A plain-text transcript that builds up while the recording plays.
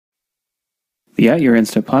The At Your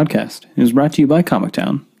Insta podcast is brought to you by Comic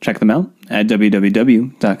Town. Check them out at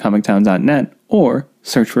www.comictown.net or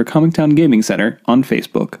search for Comic Town Gaming Center on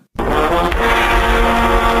Facebook.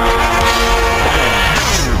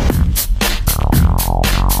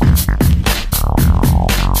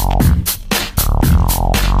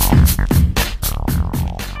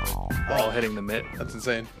 Ball hitting the mitt. That's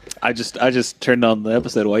insane. I just turned on the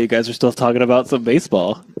episode while you guys are still talking about some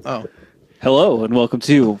baseball. Oh. Hello and welcome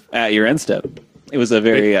to At Your Insta. It was a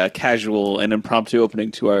very casual and impromptu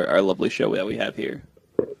opening to our lovely show that we have here.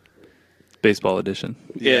 Baseball edition.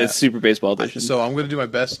 Yeah, it's Super Baseball edition. So I'm going to do my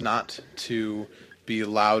best not to be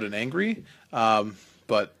loud and angry,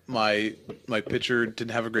 but my pitcher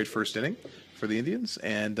didn't have a great first inning for the Indians,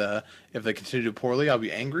 and if they continue to do poorly, I'll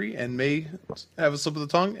be angry and may have a slip of the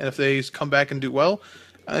tongue, and if they come back and do well,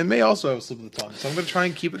 I may also have a slip of the tongue. So I'm going to try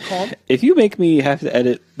and keep it calm. If you make me have to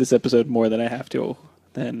edit this episode more than I have to,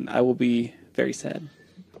 then I will be very sad.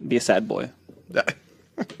 Be a sad boy.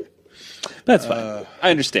 That's fine.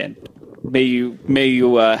 I understand. May you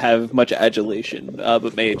have much adulation,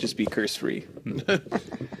 but may it just be curse free.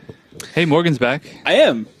 Hey, Morgan's back. I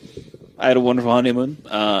am. I had a wonderful honeymoon.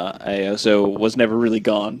 I also was never really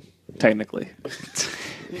gone, technically.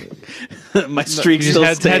 My streak You still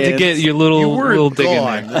just had to stands. get your You little weren't dig in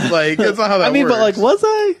gone. there. Like, that's not how that I mean, works. but like, was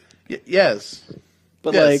I? Yes.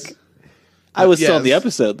 But Yes. like, I was still on the Yes.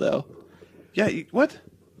 episode though. Yeah, what?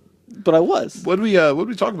 But I was. What did we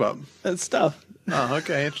talk about? That's stuff. Oh,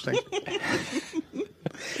 okay, interesting.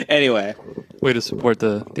 Anyway, Way to support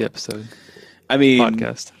the episode I mean,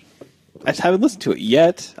 podcast. I just haven't listened to it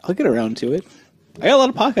yet. I'll get around to it. I got a lot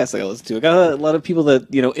of podcasts I gotta listen to. I got a lot of people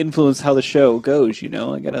that, influence how the show goes, I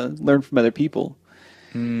gotta learn from other people.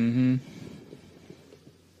 Mm-hmm.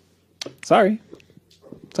 Sorry.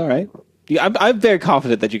 It's alright. Yeah, I'm very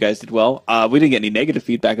confident that you guys did well. We didn't get any negative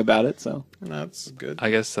feedback about it, so That's good. I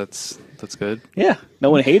guess that's good. yeah,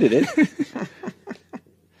 no one hated it.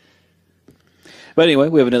 But anyway,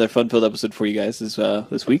 we have another fun-filled episode for you guys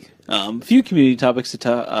this week. A few community topics to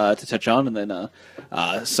touch on, and then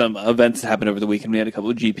some events that happened over the weekend. We had a couple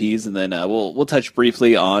of GPs, and then we'll touch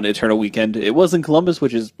briefly on Eternal Weekend. It was in Columbus,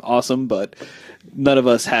 which is awesome, but none of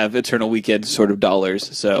us have Eternal Weekend sort of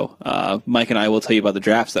dollars. So Mike and I will tell you about the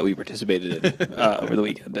drafts that we participated in over the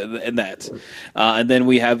weekend, and that. And then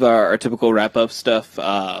we have our typical wrap-up stuff,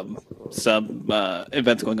 some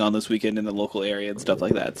events going on this weekend in the local area and stuff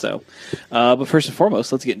like that. So, but first and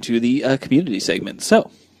foremost, let's get into the community segment. So,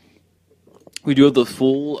 we do have the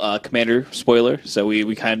full Commander spoiler, so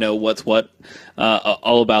we kind of know what's what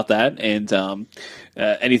all about that, and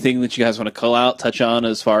anything that you guys want to call out, touch on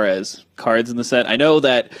as far as cards in the set. I know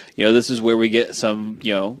that this is where we get some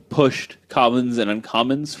pushed commons and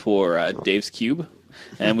uncommons for Dave's Cube,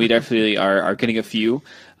 and we definitely are getting a few.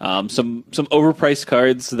 Some overpriced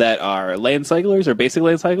cards that are land cyclers or basic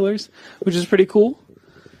land cyclers, which is pretty cool.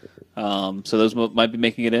 So those might be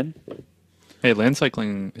making it in. Hey, land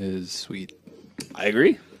cycling is sweet. I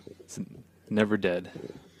agree. It's never dead.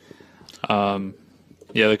 Yeah,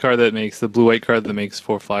 the card that makes the blue-white card that makes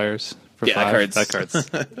 4 flyers for Yeah, 5. that card's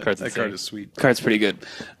That insane. card is sweet. Card's pretty good.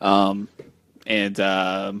 And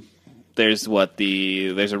there's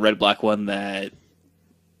there's a red-black one that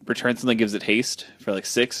returns something, gives it haste for like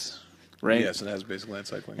 6, right? Yes, it has basic land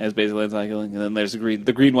cycling. It has basic land cycling. And then there's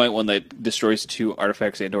the green-white one that destroys 2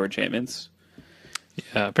 artifacts and/or enchantments.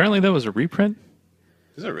 Yeah, apparently that was a reprint.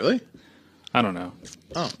 Is it really? I don't know.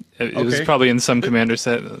 Oh, It was okay. probably in some commander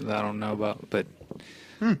set that I don't know about, but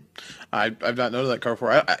I've not noted that card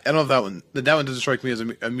before. I don't know if that one doesn't strike me as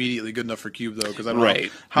immediately good enough for cube though, because I don't know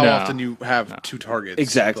Right. how No. often you have 2 targets.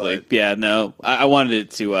 Exactly. but- Yeah. No, I wanted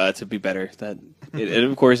it to be better. That it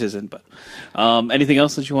of course isn't. But anything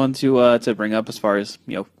else that you want to bring up as far as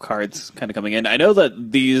cards kind of coming in? I know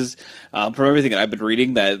that these from everything that I've been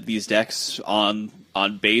reading, that these decks on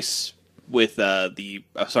base with as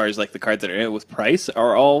far as like the cards that are in it with price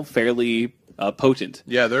are all fairly potent.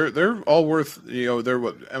 Yeah, they're all worth. They're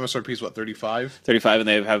what MSRP is what 35. 35, and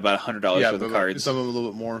they have about $100 Yeah, for the but cards. some of them a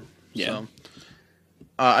little bit more. Yeah. So.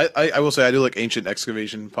 I will say I do like Ancient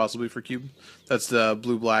Excavation possibly for cube. That's the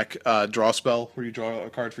blue-black draw spell where you draw a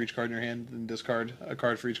card for each card in your hand and discard a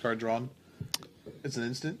card for each card drawn. It's an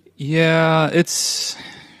instant. yeah, it's.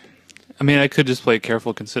 I mean, I could just play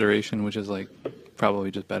Careful Consideration, which is like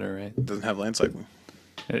probably just better, right? It doesn't have land cycling.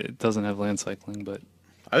 It doesn't have land cycling, but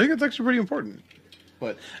I think it's actually pretty important.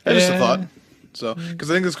 But that's just a Yeah. thought. So, because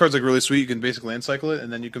I think this card's like really sweet. You can basically land cycle it,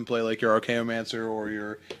 and then you can play like your Archaeomancer or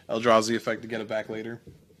your Eldrazi effect to get it back later.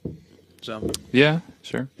 So, yeah,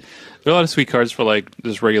 sure. There are a lot of sweet cards for like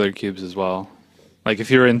just regular cubes as well. Like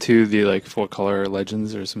if you're into the like 4-color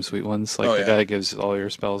legends or some sweet ones, like Oh, the yeah. guy that gives all your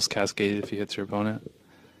spells cascade if he hits your opponent.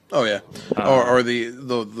 Oh yeah, or the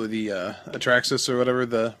Atraxis or whatever,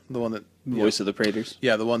 the one that Voice of the Praetors.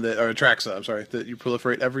 yeah, the one that, or Atraxa, I'm sorry, that you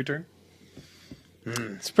proliferate every turn.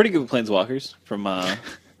 It's pretty good with Planeswalkers, from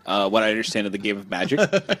what I understand of the game of Magic.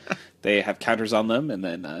 They have counters on them, and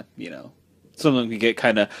then some of them can get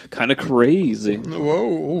kind of crazy.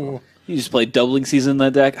 Whoa. You just play doubling season in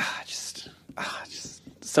that deck. Just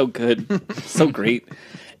so good, so great.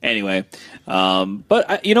 Anyway,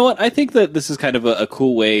 but you know what? I think that this is kind of a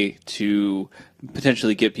cool way to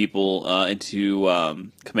potentially get people into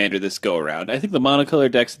Commander this go around. I think the monocolor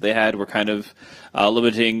decks that they had were kind of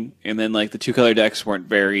limiting, and then like the 2-color decks weren't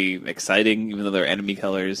very exciting, even though they're enemy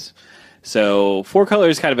colors. So 4-color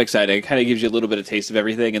is kind of exciting. It kind of gives you a little bit of taste of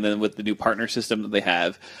everything, and then with the new partner system that they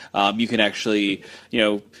have, you can actually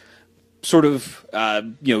sort of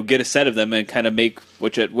get a set of them and kind of make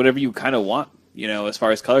whatever you kind of want, as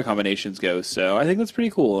far as color combinations go. So I think that's pretty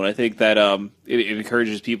cool, and I think that it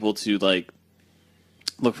encourages people to like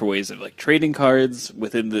look for ways of like trading cards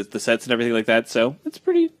within the sets and everything like that. So it's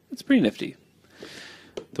pretty nifty.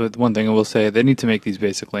 The one thing I will say, they need to make these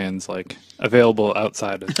basic lands like available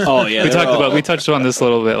outside of. Oh yeah, We touched on this a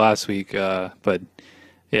little bit last week, but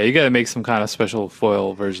yeah, you got to make some kind of special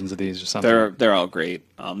foil versions of these or something. They're all great.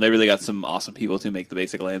 They really got some awesome people to make the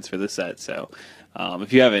basic lands for this set. So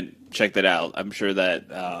if you haven't checked it out, I'm sure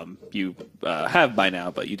that you have by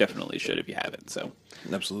now, but you definitely should if you haven't. So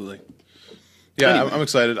Absolutely. Yeah, Anyway. I'm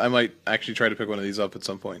excited. I might actually try to pick one of these up at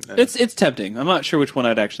some point. it's tempting. I'm not sure which one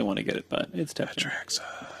I'd actually want to get it, but it's tempting. Atraxa.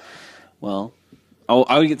 Well,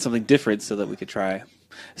 I would get something different so that we could try.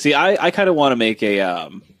 See, I kind of want to make a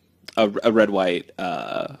red-white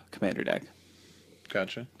commander deck.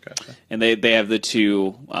 Gotcha. And they have the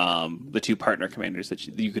two partner commanders that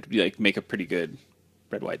you could like make a pretty good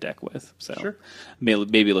red-white deck with. So Sure.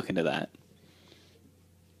 maybe look into that.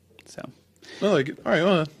 So I like it. All right,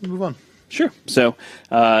 well, move on. sure. So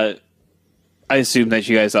I assume that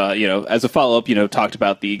you guys as a follow-up talked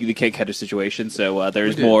about the Kate Cutter situation. So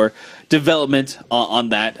there's did. more development on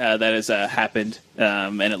that that has happened,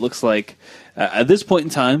 and it looks like at this point in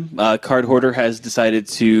time, Card Hoarder has decided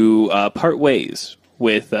to part ways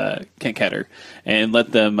with Kent Ketter and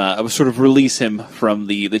let them sort of release him from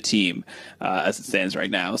the team as it stands right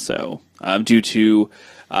now. So due to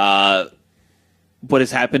what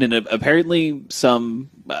has happened, and apparently some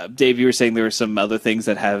Dave, you were saying there were some other things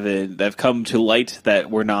that have come to light that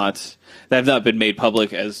have not been made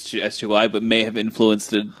public as to why, but may have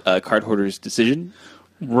influenced the Card Hoarder's decision.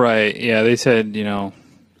 Right. Yeah, they said,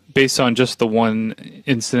 based on just the one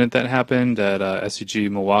incident that happened at SCG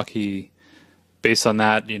Milwaukee, based on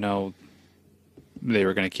that, they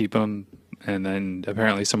were going to keep him. And then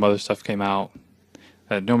apparently some other stuff came out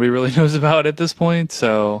that nobody really knows about at this point.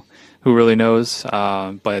 So who really knows?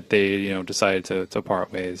 But they, decided to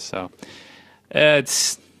part ways. So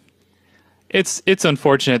it's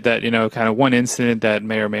unfortunate that, kind of one incident that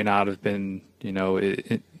may or may not have been,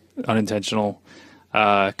 unintentional,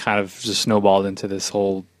 kind of just snowballed into this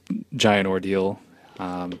whole giant ordeal.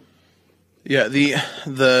 Yeah,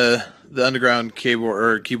 the underground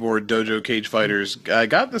keyboard dojo cage fighters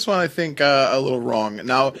got this one, I think, a little wrong.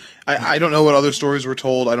 Now, I don't know what other stories were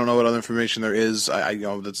told. I don't know what other information there is. I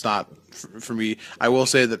that's not for me. I will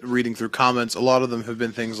say that reading through comments, a lot of them have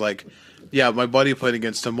been things like, "Yeah, my buddy played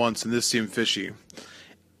against him once, and this seemed fishy."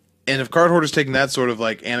 And if Card Hoarder's taking that sort of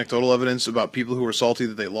like anecdotal evidence about people who were salty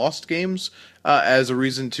that they lost games as a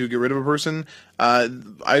reason to get rid of a person,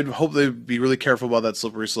 I'd hope they'd be really careful about that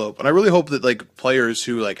slippery slope. And I really hope that like players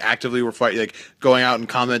who like actively were fighting, like going out and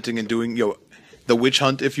commenting and doing the witch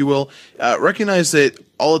hunt, if you will, recognize that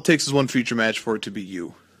all it takes is one feature match for it to be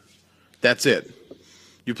you. That's it.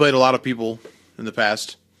 You played a lot of people in the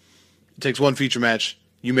past. It takes one feature match.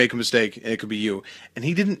 You make a mistake, and it could be you. And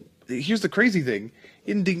he didn't. Here's the crazy thing.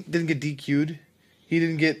 He didn't get DQ'd. He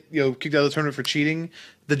didn't get kicked out of the tournament for cheating.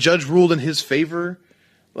 The judge ruled in his favor.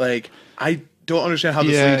 Like, I don't understand how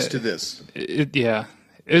this leads to this. It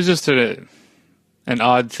was just an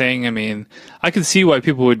odd thing. I mean, I can see why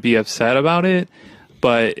people would be upset about it,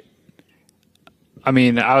 but I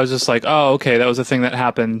mean, I was just like, oh, okay, that was a thing that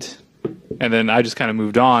happened, and then I just kind of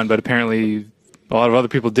moved on. But apparently, a lot of other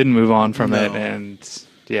people didn't move on from it, and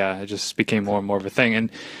yeah, it just became more and more of a thing. And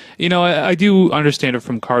I do understand it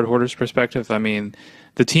from Card Hoarder's perspective. I mean,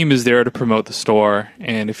 the team is there to promote the store,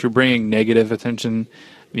 and if you're bringing negative attention,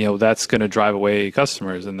 that's going to drive away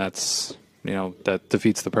customers, and that's that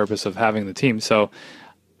defeats the purpose of having the team. So,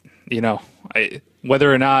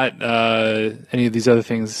 whether or not any of these other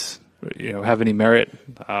things have any merit,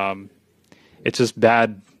 it's just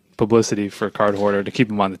bad publicity for Card Hoarder to keep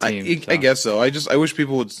him on the team. I guess so. I wish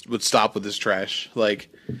people would stop with this trash. Like,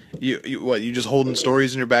 you just holding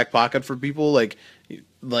stories in your back pocket for people? Like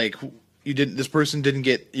you didn't. This person didn't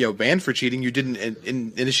get banned for cheating. You didn't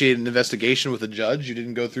initiate an investigation with a judge. You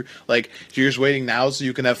didn't go through you're just waiting now so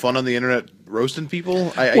you can have fun on the internet roasting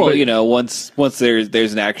people. Once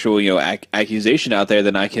there's an actual accusation out there,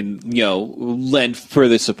 then I can lend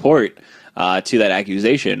further support to that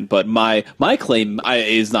accusation. But my claim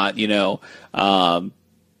is not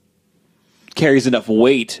carries enough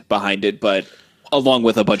weight behind it, but along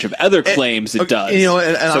with a bunch of other claims, it does. And so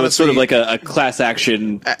honestly, it's sort of like a class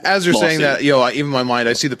action. As you're lawsuit. saying that, even in my mind,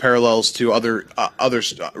 I see the parallels to other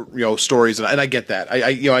stories, and I get that.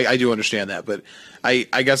 I do understand that, but I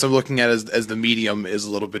guess I'm looking at it as the medium is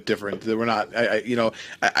a little bit different. That we're not,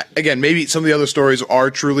 again, maybe some of the other stories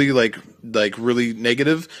are truly like really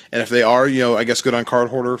negative, and if they are, I guess good on Card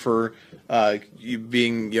Hoarder for you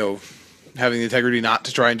being having the integrity not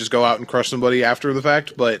to try and just go out and crush somebody after the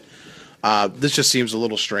fact, but. This just seems a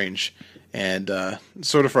little strange and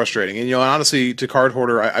sort of frustrating. And honestly, to Card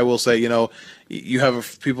Hoarder, I will say, you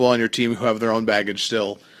have people on your team who have their own baggage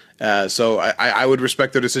still. So I would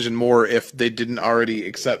respect their decision more if they didn't already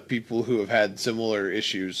accept people who have had similar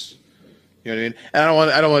issues. You know what I mean? And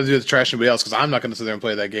I don't want to do it to trash anybody else because I'm not going to sit there and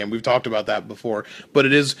play that game. We've talked about that before. But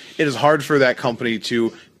it is hard for that company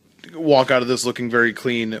to walk out of this looking very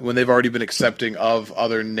clean when they've already been accepting of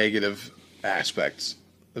other negative aspects.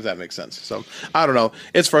 If that makes sense. So I don't know.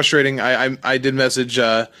 It's frustrating. I did message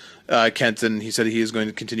Kent, and he said he is going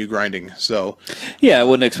to continue grinding. So yeah, I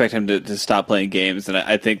wouldn't expect him to stop playing games, and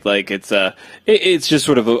I think it's just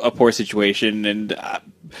sort of a poor situation, and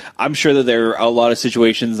I'm sure that there are a lot of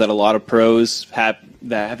situations that a lot of pros that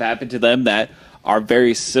have happened to them that are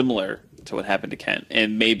very similar to what happened to Kent,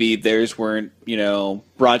 and maybe theirs weren't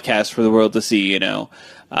broadcast for the world to see.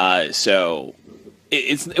 So.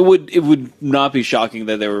 It would not be shocking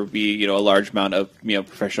that there would be a large amount of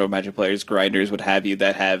professional Magic players, grinders, what have you,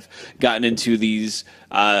 that have gotten into these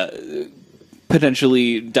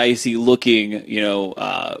potentially dicey looking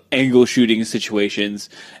angle shooting situations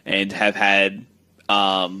and have had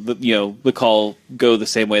the call go the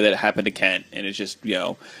same way that it happened to Kent, and it's just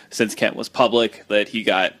since Kent was public that he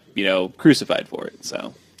got crucified for it.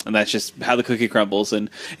 So, and that's just how the cookie crumbles, and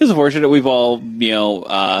it's unfortunate. We've all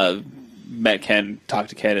met Ken, talked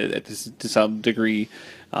to Ken to some degree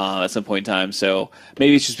at some point in time. So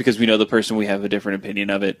maybe it's just because we know the person, we have a different opinion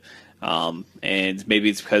of it. And maybe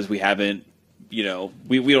it's because we haven't, we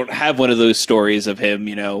don't have one of those stories of him,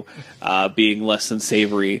 being less than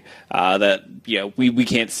savory, that, we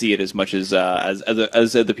can't see it as much as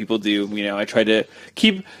other people do. I try to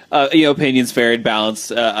keep, opinions fair and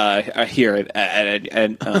balanced, here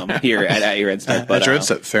at your Instead. But, at your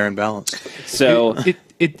Instead, fair and balanced. So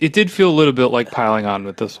It did feel a little bit like piling on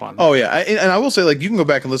with this one. Oh yeah, and I will say, you can go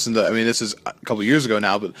back and listen to. I mean, this is a couple years ago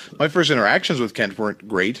now, but my first interactions with Kent weren't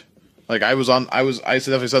great. I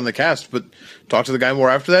definitely said in the cast, but talked to the guy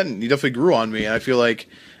more after that, and he definitely grew on me. And I feel like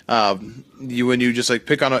when you just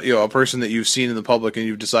pick on a person that you've seen in the public and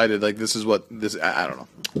you've decided this is what this. I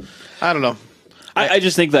don't know. I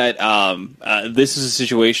just think that this is a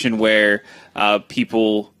situation where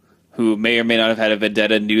people who may or may not have had a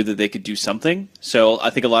vendetta knew that they could do something. So I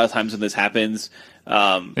think a lot of times when this happens,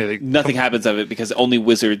 nothing happens of it because only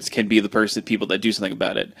wizards can be the people that do something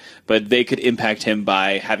about it. But they could impact him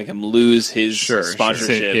by having him lose his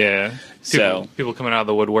sponsorship. Yeah. People coming out of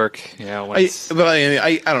the woodwork. Yeah. I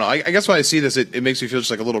don't know. I guess when I see this, it makes me feel just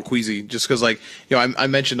a little queasy. Just because I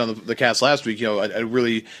mentioned on the cast last week, a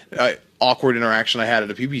really awkward interaction I had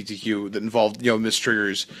at a PPTQ that involved missed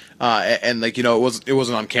triggers, and it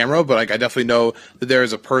wasn't on camera, but I definitely know that there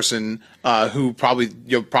is a person who probably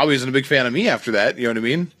isn't a big fan of me after that. You know what I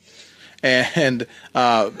mean? And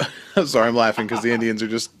sorry, I'm laughing because the Indians are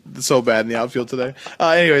just so bad in the outfield today.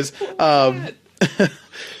 Anyways.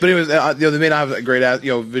 But anyways, they may not have a great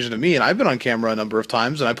vision of me, and I've been on camera a number of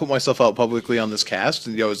times, and I put myself out publicly on this cast,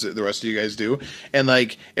 and as the rest of you guys do, and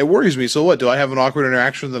it worries me. So what? Do I have an awkward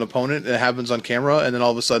interaction with an opponent, and it happens on camera, and then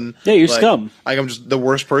all of a sudden, you're scum. I'm just the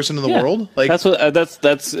worst person in the world. That's what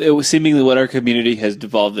that's seemingly what our community has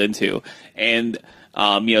devolved into, and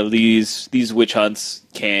these witch hunts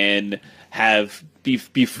can be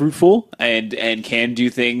fruitful and can do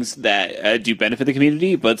things that do benefit the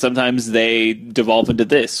community, but sometimes they devolve into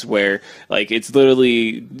this where it's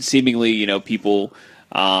literally seemingly people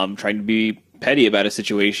trying to be petty about a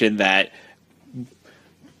situation that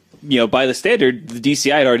by the standard the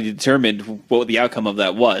DCI had already determined what the outcome of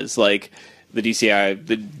that was. the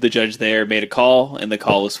DCI, the judge there made a call, and the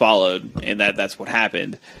call was followed, and that's what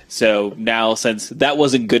happened. So now, since that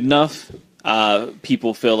wasn't good enough,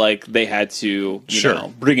 people feel like they had to,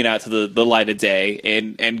 Sure. bring it out to the light of day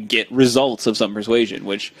and get results of some persuasion,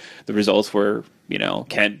 which the results were,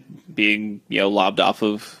 Kent being, lobbed off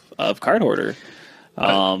of Card Hoarder.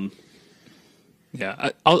 Yeah,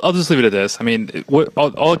 I'll just leave it at this. I mean,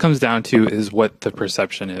 all it comes down to is what the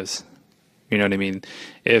perception is. You know what I mean?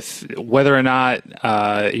 If whether or not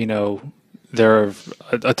there are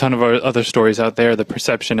a ton of other stories out there, the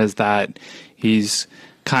perception is that he's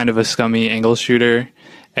kind of a scummy angle shooter,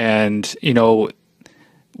 and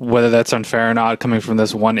whether that's unfair or not, coming from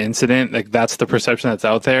this one incident, like that's the perception that's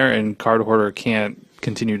out there, and Card Hoarder can't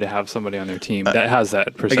continue to have somebody on their team that has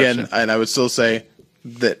that perception. Again, and I would still say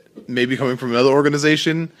that maybe coming from another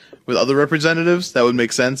organization with other representatives, that would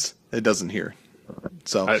make sense. It doesn't here.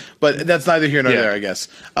 So, but that's neither here nor there, I guess.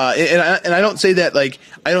 And I don't say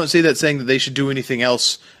that saying that they should do anything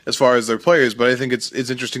else as far as their players, but I think it's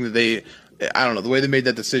interesting that they, I don't know, the way they made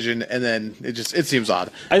that decision, and then it seems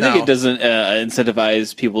odd. I think it doesn't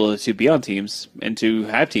incentivize people to be on teams and to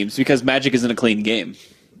have teams, because Magic isn't a clean game.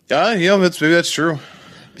 Maybe that's true.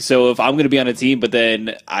 So if I'm going to be on a team, but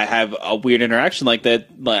then I have a weird interaction like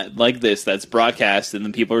this that's broadcast, and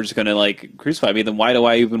then people are just going to crucify me, then why do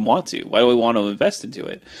I even want to? Why do I want to invest into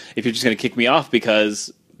it? If you're just going to kick me off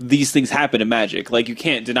because these things happen in Magic, you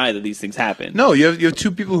can't deny that these things happen. No, you have two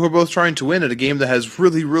people who are both trying to win at a game that has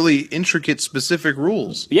really, really intricate, specific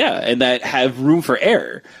rules. Yeah, and that have room for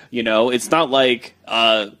error. It's not like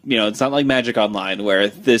it's not like Magic Online where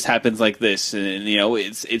this happens like this, and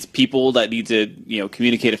it's people that need to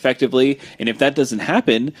communicate effectively. And if that doesn't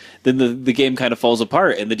happen, then the game kind of falls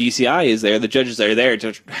apart. And the DCI is there, the judges are there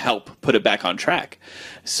to help put it back on track.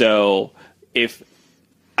 So if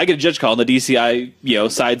I get a judge call and the DCI,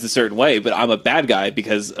 sides a certain way, but I'm a bad guy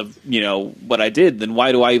because of, what I did, then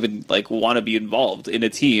why do I even want to be involved in a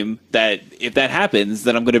team that if that happens,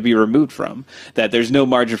 then I'm going to be removed from, that there's no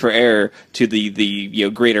margin for error to the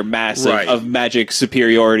greater mass of Magic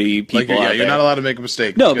superiority people out there. You're not allowed to make a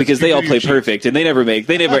mistake. No, because they all play perfect, and they never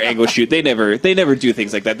angle shoot. They never do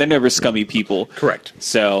things like that. They're never scummy people. Correct.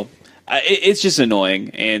 So it's just annoying,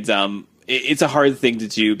 and it's a hard thing to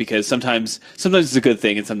do because sometimes it's a good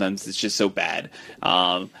thing and sometimes it's just so bad.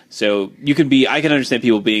 So I can understand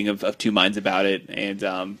people being of two minds about it,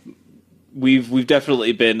 and we've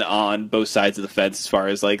definitely been on both sides of the fence as far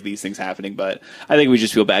as these things happening. But I think we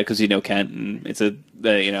just feel bad because Kent, and it's a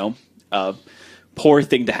poor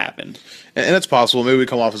thing to happen. And that's possible. Maybe we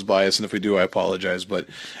come off as biased, and if we do, I apologize. But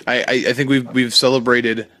I think we've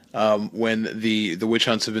celebrated when the witch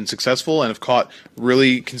hunts have been successful and have caught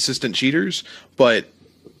really consistent cheaters, but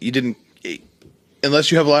you didn't,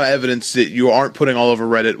 unless you have a lot of evidence that you aren't putting all over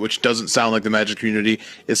Reddit, which doesn't sound like the Magic community.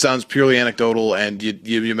 It sounds purely anecdotal, and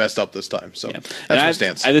you messed up this time. So that's my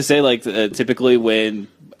stance. I just say typically when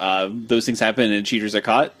those things happen and cheaters are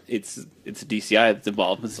caught, it's a DCI that's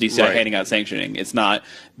involved. It's a DCI handing out sanctioning. It's not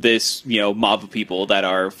this mob of people that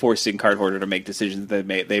are forcing Card Hoarder to make decisions that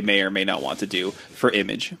they may or may not want to do for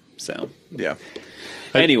image. So yeah.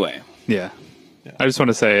 I just want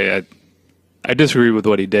to say I disagree with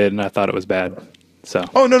what he did, and I thought it was bad. So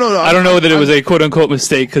no. I don't know that it was a quote unquote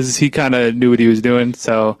mistake because he kind of knew what he was doing.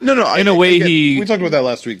 So in a way, we talked about that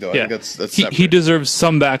last week, though. Yeah, I think that's he deserves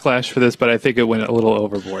some backlash for this, but I think it went a little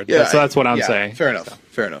overboard. Yeah, so that's what I'm saying. Fair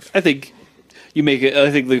enough. I think you make it.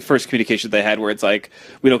 I think the first communication they had, where it's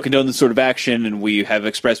we don't condone this sort of action, and we have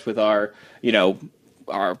expressed with our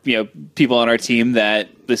people on our team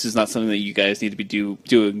that this is not something that you guys need to be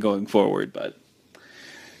doing going forward. But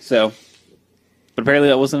apparently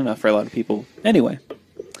that wasn't enough for a lot of people. Anyway,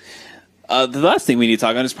 the last thing we need to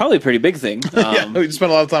talk on is probably a pretty big thing. We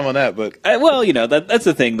spent a lot of time on that, but that's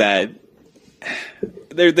the thing that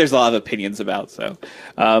there's a lot of opinions about. So,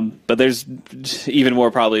 but there's even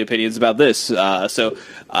more probably opinions about this.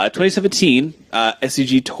 2017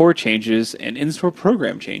 SCG tour changes and in-store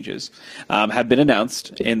program changes have been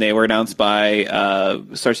announced, and they were announced by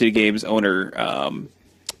Star City Games owner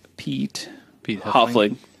Pete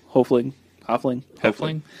Hoefling. Heffelweisen.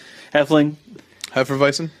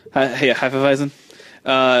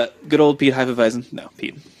 Good old Pete Heffelweisen. No,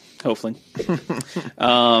 Pete Hoefling.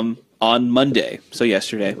 On Monday, so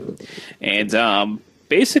yesterday, and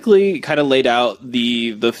basically kind of laid out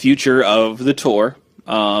the future of the tour,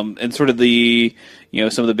 and sort of the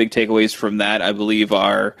some of the big takeaways from that, I believe,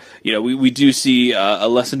 are we do see a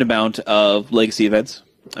lessened amount of legacy events.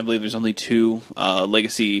 I believe there's only 2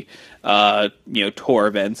 legacy tour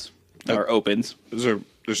events or opens.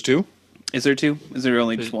 There's 2? Is there 2? Is there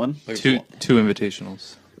only just one? Two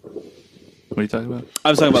invitationals. What are you talking about? I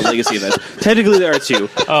was talking about legacy events. Technically, there are two.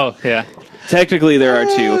 Oh, yeah. Technically, there are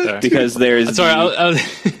two because there's Sorry,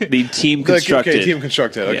 the team constructed. Okay, team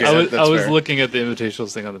constructed. Okay, Yeah. that's I was fair. looking at the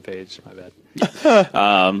invitationals thing on the page. My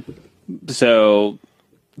bad. So,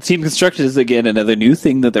 team constructed is again another new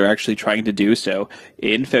thing that they're actually trying to do. So,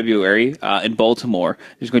 in February in Baltimore,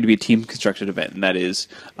 there's going to be a team constructed event, and that is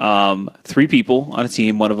 3 people on a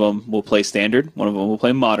team. One of them will play standard, one of them will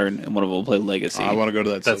play modern, and one of them will play legacy. I want to go to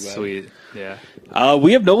that. That's so bad. sweet. Yeah.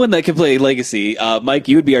 We have no one that can play legacy. Mike,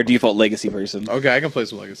 you would be our default legacy person. Okay, I can play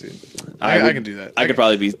some legacy. I can do that. I would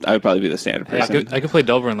probably be the standard I person. could play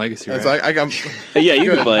Delver and Legacy, right? Yeah, you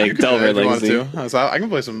Good. could play You can do Delver that if you want legacy. to. So I can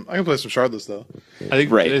play some. I can play some Shardless though. I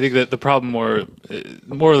think Right. I think that the problem more of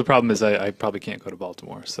the problem is I probably can't go to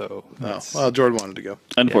Baltimore. So Oh, that's, well, Jordan wanted to go.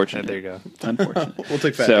 Unfortunate. there you go. Unfortunate. We'll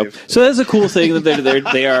take Fat So, Dave. so that's a cool thing that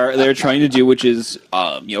they're trying to do, which is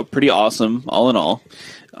pretty awesome all in all.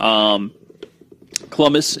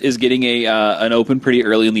 Columbus is getting an open pretty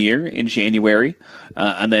early in the year in January,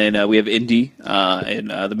 and then we have Indy in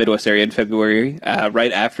the Midwest area in February,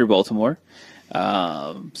 right after Baltimore.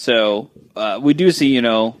 So we do see,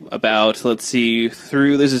 about this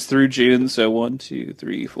is through June, so 1, 2,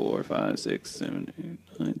 3, 4, 5, 6, 7,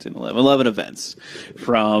 8, 9, 10, 11 events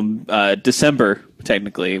from December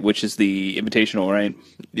technically, which is the Invitational, right?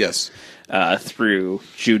 Yes. Through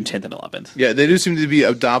June 10th and 11th. Yeah, they do seem to be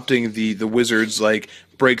adopting the Wizards like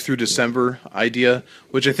breakthrough December idea,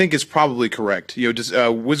 which I think is probably correct. Wizards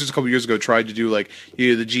a couple years ago tried to do like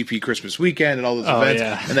the GP Christmas weekend and all those events,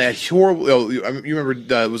 yeah. and they had horrible. You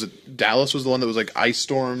remember? Was it Dallas was the one that was like ice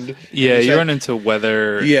stormed? Yeah, you run into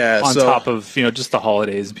weather. Yeah, on so- top of just the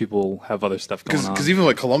holidays and people have other stuff going on. Because even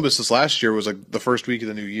like Columbus this last year was like the first week of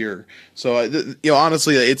the new year. So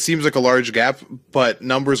honestly, it seems like a large gap, but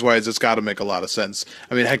numbers wise, it's got to make a lot of sense.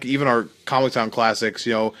 I mean, heck, even our Comic Town Classics,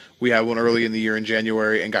 we had one early in the year in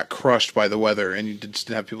January and got crushed by the weather, and you just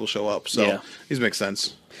didn't have people show up. So Yeah. these make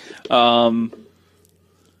sense. So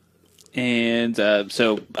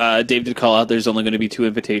Dave did call out there's only going to be 2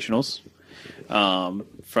 invitationals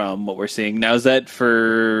from what we're seeing. Now, is that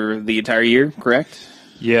for the entire year, correct?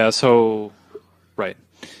 Yeah, so right.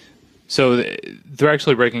 So they're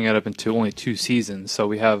actually breaking it up into only 2 seasons. So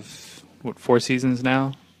we have 4 seasons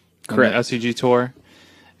now on Correct. the SCG tour,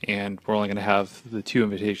 and we're only going to have the 2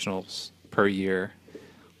 invitationals per year.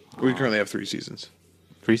 We currently have 3 seasons.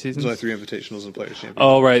 3 seasons? There's only 3 invitationals and Players Championship.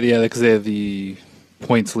 Oh, right, yeah, because they have the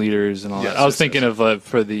points leaders and all Yes, that. I was yes, thinking yes. of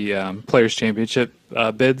for the Players Championship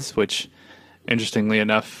bids, which, interestingly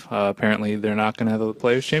enough, apparently they're not going to have a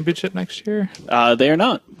Players Championship next year. They are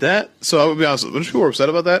not. So I would be honest, when people were upset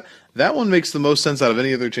about that, that one makes the most sense out of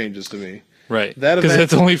any other changes to me. Right, That because event-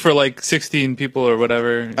 it's only for like 16 people or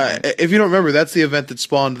whatever. If you don't remember, that's the event that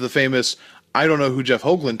spawned the famous "I don't know who Jeff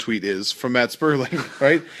Hoagland" tweet is from Matt Sperling,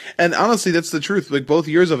 right? And honestly, that's the truth. Like both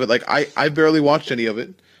years of it, like I barely watched any of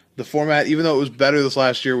it. The format, even though it was better this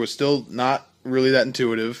last year, was still not really that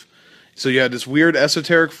intuitive. So you had this weird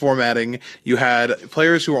esoteric formatting. You had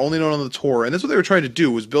players who were only known on the tour, and that's what they were trying to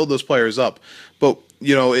do, was build those players up. But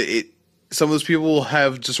some of those people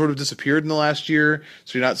have just sort of disappeared in the last year,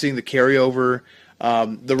 so you're not seeing the carryover.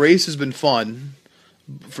 The race has been fun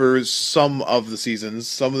for some of the seasons.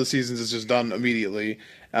 Some of the seasons it's just done immediately.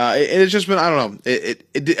 It's just been, I don't know.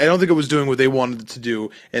 I don't think it was doing what they wanted it to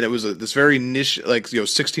do, and it was this very niche,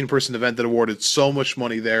 16-person event that awarded so much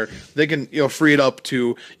money there. They can free it up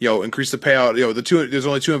to increase the payout. There's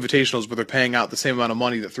only 2 invitationals, but they're paying out the same amount of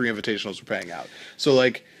money that 3 invitationals are paying out. So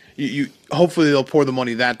you hopefully they'll pour the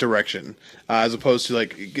money that direction, as opposed to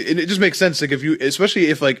it just makes sense. Especially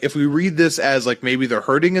if we read this as maybe they're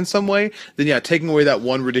hurting in some way, then yeah, taking away that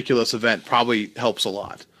one ridiculous event probably helps a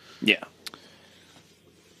lot. Yeah.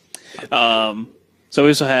 So we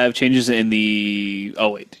also have changes in the. Oh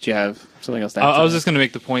wait, did you have something else? I was just going to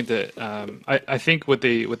make the point that I think what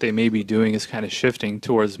they may be doing is kind of shifting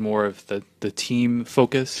towards more of the team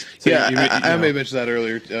focus. So Yeah, you I know. may have mentioned that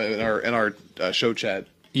earlier in our show chat.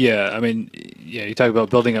 Yeah, I mean, yeah, you talk about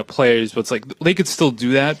building up players, but it's like they could still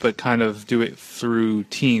do that, but kind of do it through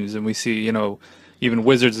teams. And we see, even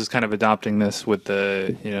Wizards is kind of adopting this with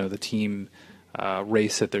the team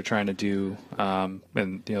race that they're trying to do, and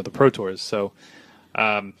the Pro Tours. So,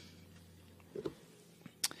 yeah,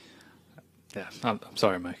 I'm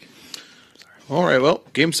sorry, Mike. All right, well,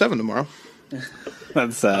 Game 7 tomorrow.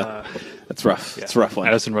 That's rough. Yeah. It's a rough one.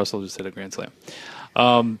 Addison Russell just hit a grand slam.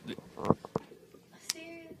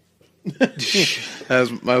 That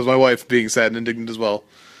was my wife being sad and indignant as well.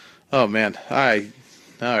 Oh man, all right,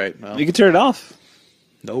 well, You can turn it off.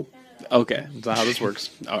 nope, Okay. that's not how this works.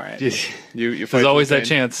 All right. You fight There's for always the that pain.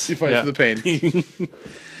 chance. You fight Yeah. for the pain.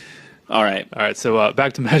 All right. All right, so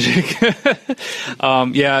back to Magic.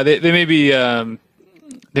 Yeah, they may be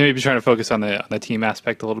trying to focus on the team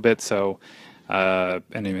aspect a little bit. So, and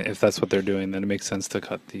if that's what they're doing, then it makes sense to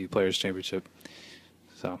cut the Players Championship.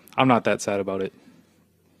 So I'm not that sad about it.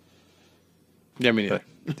 Yeah, me neither.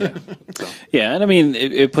 Yeah. So. Yeah, and I mean,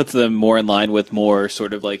 it puts them more in line with more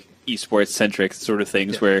sort of like esports centric sort of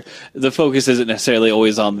things, where the focus isn't necessarily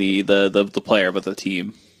always on the player, but the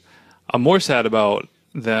team. I'm more sad about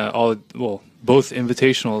both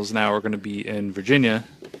invitationals now are going to be in Virginia.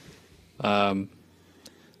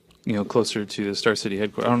 Closer to the Star City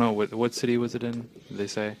headquarters. I don't know what city was it in. Did they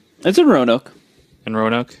say? It's in Roanoke. In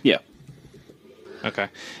Roanoke? Yeah. Okay.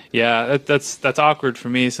 Yeah, that's awkward for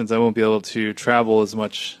me since I won't be able to travel as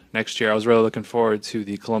much next year. I was really looking forward to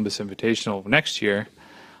the Columbus Invitational next year,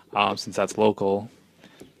 since that's local,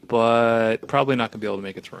 but probably not going to be able to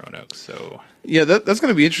make it to Roanoke. So yeah, that's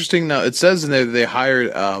going to be interesting. Now it says in there they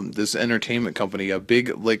hired this entertainment company, a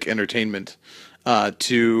Big Lick Entertainment,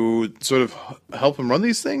 to sort of help them run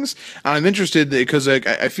these things. And I'm interested because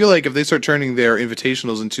I feel like if they start turning their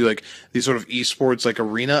invitationals into like these sort of esports like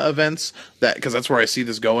arena events, because that's where I see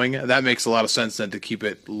this going, that makes a lot of sense then to keep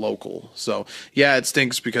it local. So yeah, it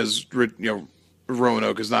stinks because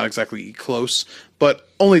Roanoke is not exactly close, but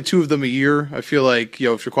only 2 of them a year. I feel like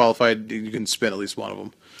if you're qualified, you can spin at least one of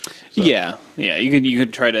them. So. Yeah, you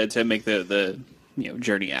can try to make the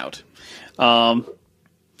journey out.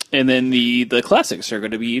 And then the classics are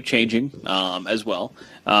going to be changing as well.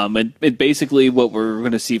 And basically what we're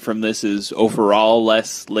going to see from this is overall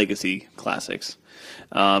less legacy classics.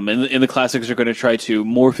 And the classics are going to try to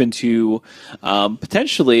morph into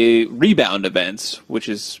potentially rebound events, which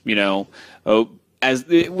is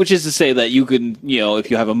which is to say that you can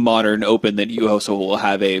if you have a modern open, then you also will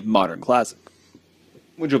have a modern classic,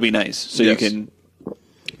 which will be nice. So yes. You can.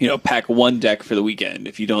 Pack one deck for the weekend.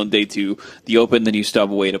 If you don't day 2 the open, then you still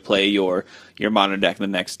have a way to play your modern deck the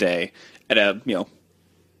next day at a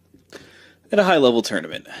high level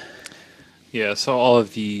tournament. Yeah, so all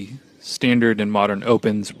of the standard and modern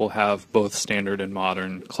opens will have both standard and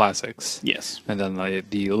modern classics. Yes. And then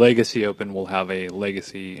the legacy open will have a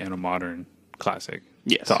legacy and a modern classic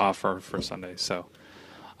to offer for Sunday. So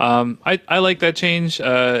I like that change.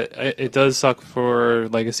 It does suck for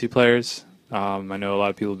legacy players. I know a lot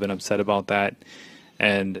of people have been upset about that.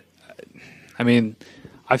 And, I mean,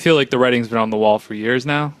 I feel like the writing's been on the wall for years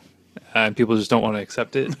now, and people just don't want to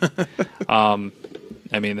accept it.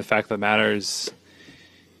 I mean, the fact of the matter is,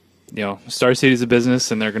 Star City is a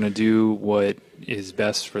business, and they're going to do what is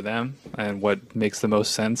best for them and what makes the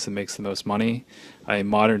most sense and makes the most money.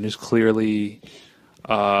 Modern is clearly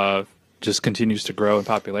just continues to grow in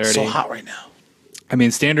popularity. So hot right now. I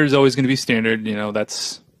mean, standard is always going to be standard.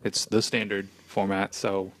 It's the standard format,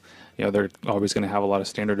 so they're always going to have a lot of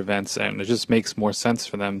standard events, and it just makes more sense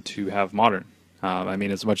for them to have modern. I mean,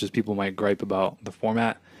 as much as people might gripe about the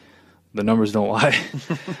format, the numbers don't lie.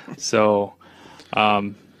 So,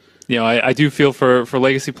 I do feel for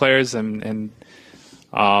legacy players, and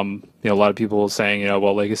a lot of people saying,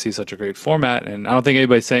 well, legacy is such a great format, and I don't think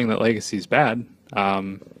anybody's saying that legacy is bad.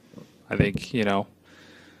 I think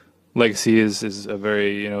Legacy is a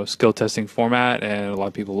very skill testing format, and a lot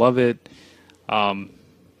of people love it,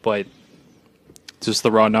 but just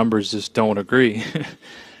the raw numbers just don't agree.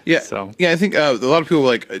 Yeah, so I think a lot of people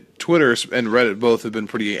like Twitter and Reddit both have been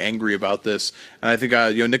pretty angry about this, and I think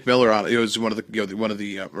Nick Miller was one of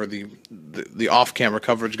the off camera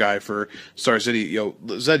coverage guy for Star City.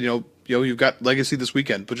 Said you've got Legacy this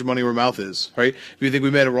weekend. Put your money where your mouth is, right? If you think we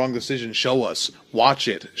made a wrong decision, show us, watch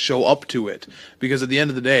it, show up to it, because at the end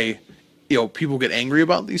of the day, people get angry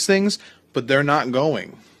about these things, but they're not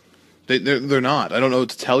going. They're not. I don't know what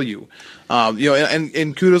to tell you.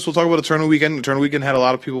 And kudos. We'll talk about a tournament weekend. The tournament weekend had a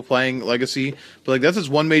lot of people playing Legacy, but that's just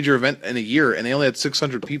one major event in a year, and they only had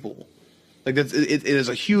 600 people. It is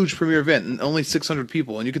a huge premier event, and only 600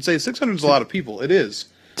 people. And you could say 600 is a lot of people. It is.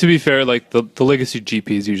 To be fair, the Legacy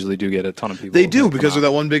GPs usually do get a ton of people. They do because of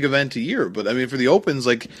that one big event a year. But I mean, for the Opens,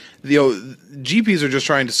 GPs are just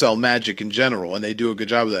trying to sell Magic in general, and they do a good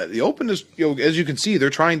job of that. The Open is, as you can see, they're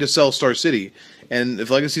trying to sell Star City, and if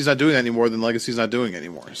Legacy's not doing that anymore, then Legacy's not doing it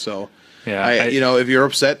anymore. So, yeah, if you're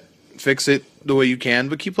upset, fix it the way you can,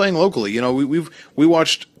 but keep playing locally. We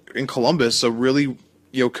watched in Columbus a really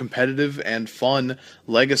competitive and fun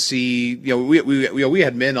Legacy. We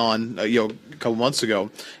had Min on a couple months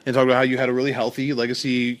ago and talked about how you had a really healthy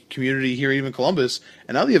Legacy community here, even in Columbus,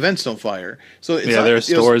 and now the events don't fire. So it's there are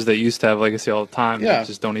stores that used to have Legacy all the time. Yeah, that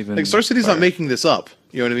just don't even. Star City's not making this up.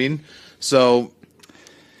 You know what I mean? So.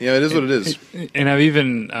 It is what it is. And I've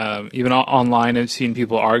even online, I've seen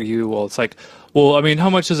people argue, well, it's like, Well, I mean, how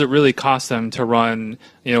much does it really cost them to run,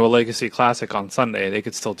 a Legacy Classic on Sunday? They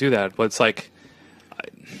could still do that, but it's like,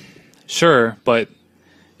 sure, but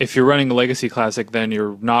if you're running a Legacy Classic, then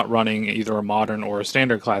you're not running either a Modern or a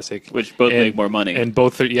Standard Classic, which both make more money, and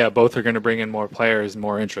both are going to bring in more players and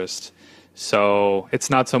more interest. So it's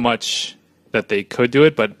not so much that they could do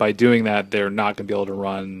it, but by doing that, they're not going to be able to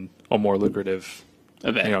run a more lucrative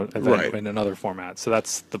event right. in another format. So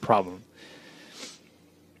that's the problem.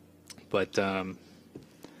 But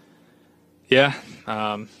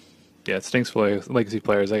it stinks for Legacy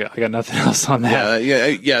players. I got nothing else on that.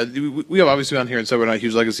 Yeah. We have obviously on here and said we're not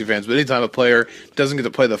huge Legacy fans, but anytime a player doesn't get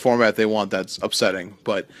to play the format they want, that's upsetting.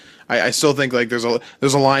 But I still think like there's a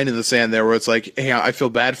line in the sand there where it's like, hey, I feel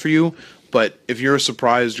bad for you, but if you're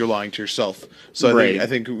surprised, you're lying to yourself. So I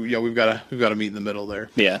think we've got to meet in the middle there.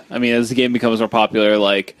 Yeah, I mean, as the game becomes more popular,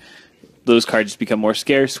 like those cards become more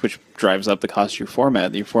scarce, which drives up the cost of your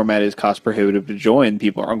format. Your format is cost prohibitive to join.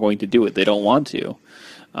 People aren't going to do it; they don't want to.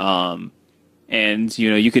 And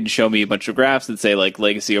you can show me a bunch of graphs that say like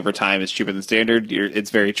Legacy over time is cheaper than Standard. It's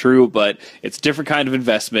very true, but it's a different kind of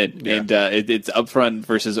investment, and it's upfront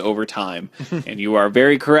versus over time. And you are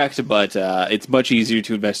very correct, but it's much easier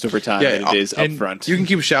to invest over time than it is upfront. You can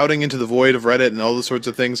keep shouting into the void of Reddit and all those sorts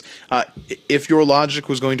of things. If your logic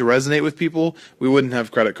was going to resonate with people, we wouldn't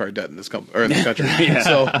have credit card debt in this country.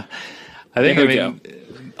 So I think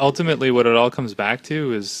ultimately what it all comes back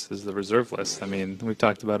to is the reserve list. I mean, we've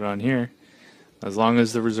talked about it on here. As long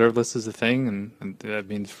as the reserve list is a thing, and that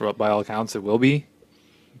means by all accounts it will be,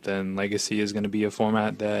 then Legacy is going to be a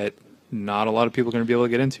format that not a lot of people are going to be able to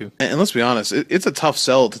get into. And let's be honest, it's a tough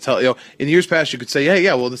sell to tell. In years past, you could say,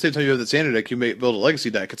 well, the same time you have the Standard deck, you may build a Legacy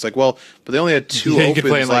deck. It's like, well, but they only had two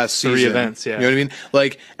opens last season. 3 events, yeah. You know what I mean?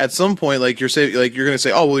 Like at some point, like you're going to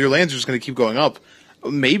say, oh, well, your lands are just going to keep going up.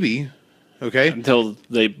 Maybe, okay, until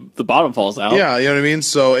the bottom falls out. Yeah, you know what I mean.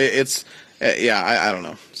 So it's I don't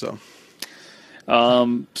know. So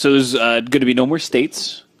there's going to be no more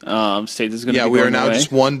states. States is going to be we are now away.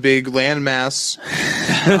 just one big land mass.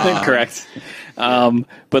 Correct.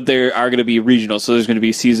 But there are going to be regionals. So there's going to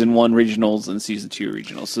be Season 1 regionals and Season 2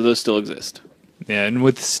 regionals. So those still exist. Yeah, and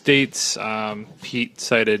with states, Pete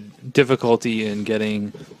cited difficulty in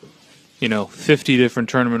getting, 50 different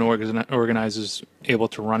tournament organizers able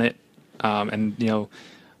to run it. And,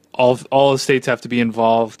 all the states have to be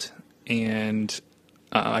involved. And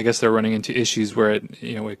I guess they're running into issues where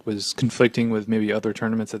it was conflicting with maybe other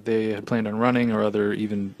tournaments that they had planned on running or other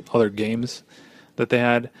games that they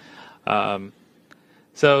had. That's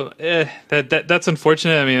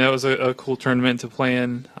unfortunate. I mean, that was a cool tournament to play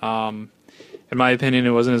in. In my opinion,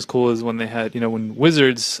 it wasn't as cool as when they had, when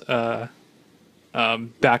Wizards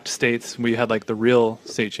backed states. We had like the real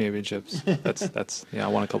state championships. That's I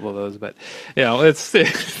won a couple of those, but it's.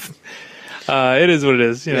 It is what it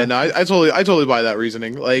is. Yeah, no, I totally buy that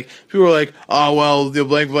reasoning. Like people are like, oh well, the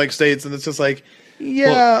blank states, and it's just like,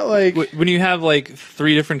 when you have like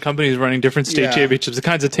 3 different companies running different state championships, it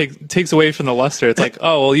kind of takes away from the luster. It's like,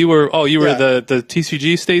 oh well, you were the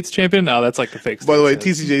TCG states champion. No, that's like the fake. By the way,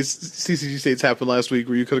 TCG states happened last week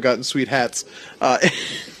where you could have gotten sweet hats.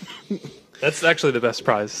 That's actually the best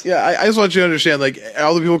prize. Yeah, I just want you to understand, like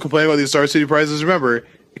all the people complaining about these Star City prizes. Remember,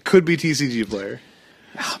 it could be TCG player.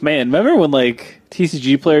 Man, remember when like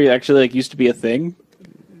TCG player actually like used to be a thing?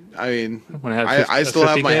 I mean, I still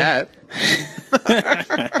have my hat. I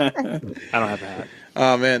don't have a hat.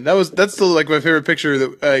 Oh man, that's still like my favorite picture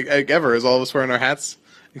that ever is all of us wearing our hats,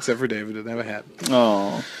 except for David didn't have a hat.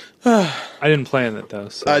 Oh, I didn't play in it though.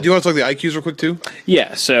 So. Do you want to talk the IQs real quick too?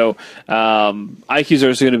 Yeah. So IQs are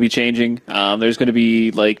also going to be changing. There's going to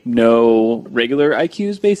be like no regular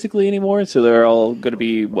IQs basically anymore. So they're all going to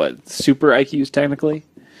be super IQs technically,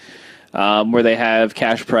 where they have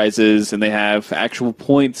cash prizes and they have actual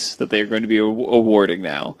points that they're going to be awarding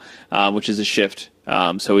now, which is a shift.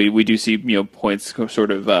 So we do see points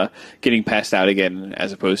sort of getting passed out again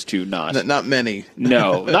as opposed to not many.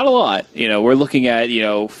 No, not a lot. We're looking at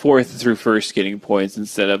 4th through 1st getting points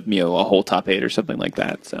instead of a whole top 8 or something like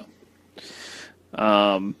that. So,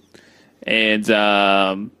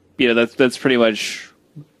 that's pretty much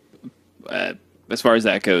as far as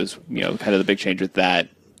that goes. Kind of the big change with that.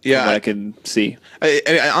 Yeah, what I can see.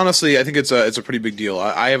 I honestly, I think it's a pretty big deal.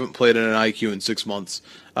 I haven't played in an IQ in 6 months.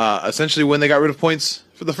 Essentially, when they got rid of points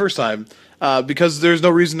for the first time, because there's no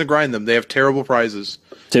reason to grind them. They have terrible prizes.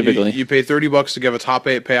 Typically, you pay $30 to get a top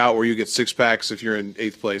 8 payout, where you get 6 packs if you're in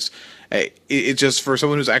 8th place, It's just for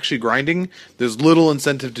someone who's actually grinding, there's little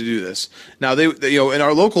incentive to do this. Now they in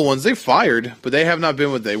our local ones they fired, but they have not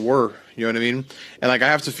been what they were. You know what I mean? And like I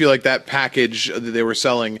have to feel like that package that they were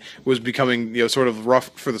selling was becoming sort of rough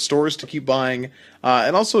for the stores to keep buying,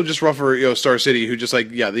 and also just rough for Star City, who just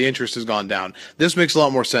the interest has gone down. This makes a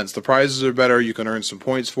lot more sense. The prizes are better. You can earn some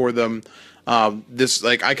points for them. This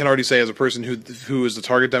I can already say as a person who is the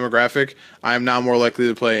target demographic, I am now more likely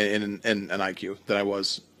to play in an IQ than I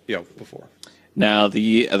was before. Now,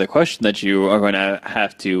 the other question that you are going to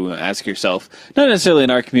have to ask yourself, not necessarily in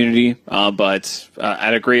our community, but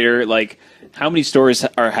at a greater, how many stores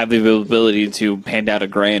have the availability to hand out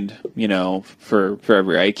 $1,000, for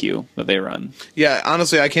every IQ that they run? Yeah,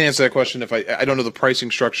 honestly, I can't answer that question if I don't know the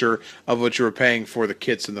pricing structure of what you were paying for the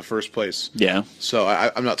kits in the first place. Yeah. So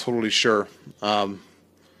I'm not totally sure. But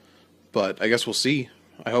I guess we'll see.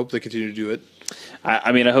 I hope they continue to do it.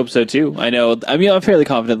 I mean, I hope so too. I'm fairly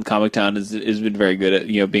confident the Comic Town has been very good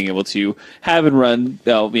at being able to have and run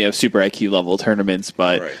super IQ level tournaments.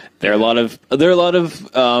 But Right. there are a lot of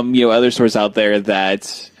other stores out there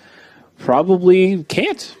that probably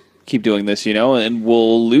can't keep doing this, and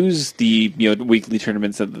will lose the weekly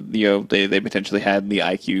tournaments that they potentially had in the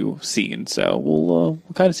IQ scene. So we'll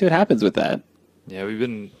kind of see what happens with that. Yeah, we've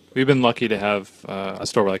been lucky to have a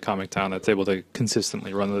store like Comic Town that's able to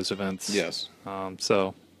consistently run those events. Yes.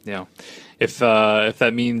 So if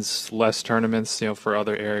that means less tournaments, for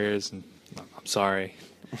other areas, and I'm sorry,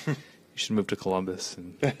 you should move to Columbus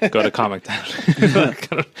and go to Comic Town.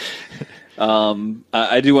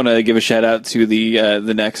 I do want to give a shout out to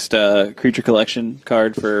the next creature collection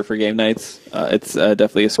card for game nights. It's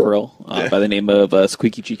definitely a squirrel by the name of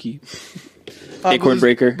Squeaky Cheeky. Acorn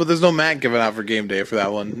Breaker. But there's no mat given out for game day for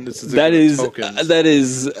that one. That is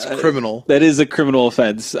criminal. That is a criminal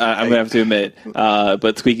offense. I'm gonna have to admit.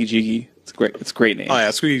 But Squeaky Cheeky, it's great. It's a great name. Oh yeah,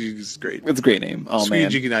 Squeaky Cheeky is great. It's a great name. Oh Squeaky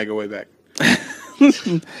man. Cheeky and I go way back.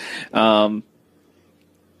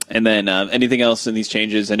 And then anything else in these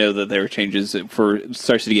changes? I know that there were changes for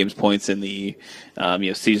Star City Games points in the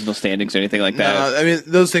seasonal standings or anything like that. I mean,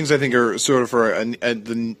 those things I think are sort of for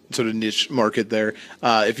the sort of niche market there.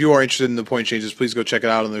 If you are interested in the point changes, please go check it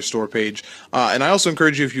out on their store page. And I also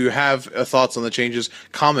encourage you, if you have thoughts on the changes,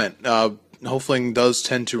 comment. Hopefling does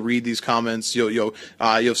tend to read these comments. You'll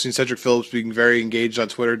seen Cedric Phillips being very engaged on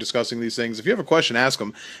Twitter discussing these things. If you have a question, ask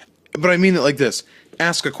him. But I mean it like this: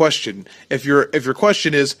 ask a question. If your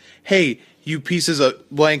question is, "Hey, you pieces of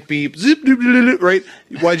blank beep, zip, right?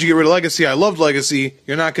 Why'd you get rid of Legacy? I loved Legacy."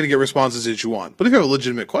 You're not going to get responses that you want. But if you have a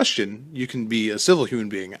legitimate question, you can be a civil human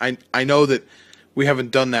being. I know that we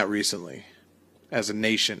haven't done that recently as a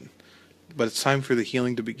nation, but it's time for the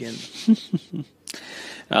healing to begin.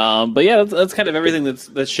 But yeah, that's kind of everything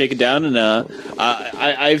that's shaken down, and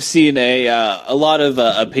I've seen a lot of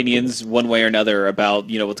opinions one way or another about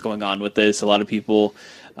what's going on with this. A lot of people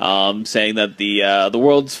saying that the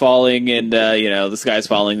world's falling and the sky's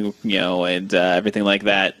falling, and everything like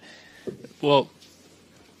that. Well,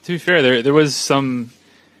 to be fair, there was some.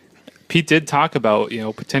 Pete did talk about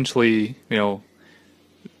potentially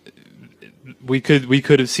we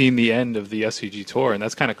could have seen the end of the SCG tour, and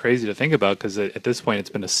that's kind of crazy to think about because at this point it's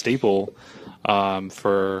been a staple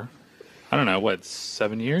for I don't know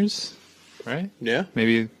 7 years, right? Yeah,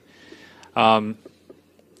 maybe. And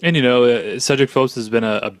Cedric Phillips has been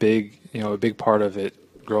a big part of it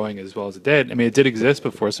growing as well as it did. I mean, it did exist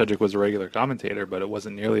before Cedric was a regular commentator, but it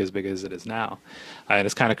wasn't nearly as big as it is now. And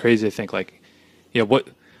it's kind of crazy to think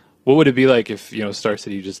what would it be like if Star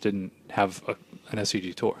City just didn't have an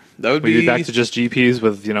SCG tour? That would We'd be back to just GPs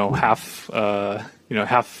with half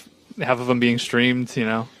of them being streamed.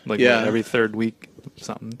 Every third week,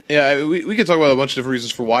 something. Yeah, we could talk about a bunch of different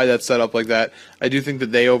reasons for why that's set up like that. I do think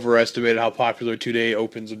that they overestimated how popular 2-day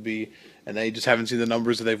opens would be, and they just haven't seen the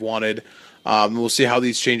numbers that they've wanted. We'll see how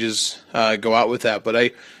these changes go out with that. But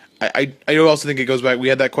I also think it goes back. We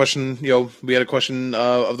had that question. We had a question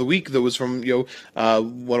of the week that was from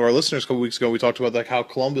one of our listeners a couple weeks ago. We talked about how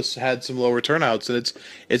Columbus had some lower turnouts, and it's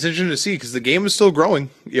interesting to see because the game is still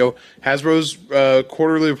growing. Hasbro's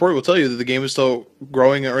quarterly report will tell you that the game is still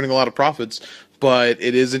growing and earning a lot of profits. But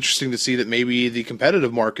it is interesting to see that maybe the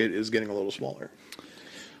competitive market is getting a little smaller.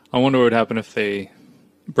 I wonder what would happen if they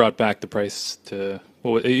brought back the price to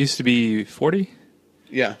it used to be 40.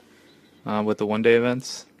 Yeah, with the 1-day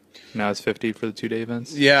events. Now it's 50 for the 2-day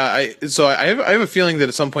events. Yeah, I have a feeling that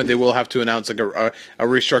at some point they will have to announce a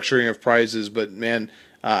restructuring of prizes. But man,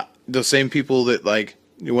 the same people that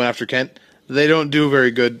went after Kent, they don't do very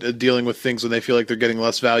good at dealing with things when they feel like they're getting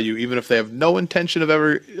less value, even if they have no intention of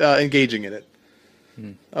ever engaging in it.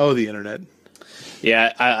 Oh, the internet.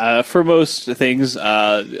 Yeah, for most things,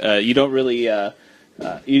 you don't really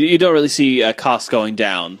you don't really see costs going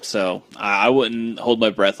down. So I wouldn't hold my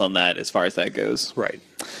breath on that as far as that goes. Right.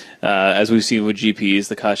 As we've seen with GPs,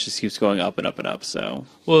 the cost just keeps going up and up and up. So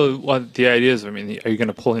Well, the idea is, I mean, are you going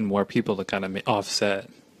to pull in more people to kind of offset?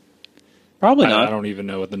 probably I not. don't even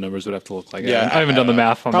know what the numbers would have to look like. Yeah, I haven't done the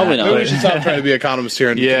math on probably that. not. Maybe we but- should stop trying to be economists here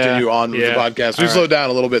and Yeah, continue on with the yeah. podcast. We All slowed right. down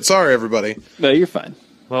a little bit. Sorry, everybody. No, you're fine.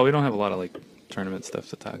 Well, we don't have a lot of like tournament stuff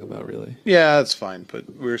to talk about, really. Yeah, that's fine, but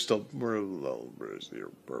we're a little.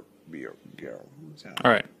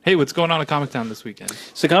 All right. Hey, what's going on at Comic Town this weekend?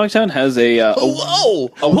 So Comic Town has a Oh,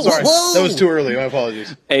 sorry. That was too early. My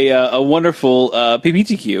apologies. a wonderful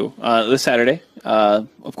PPTQ this Saturday,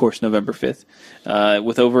 of course, November 5th,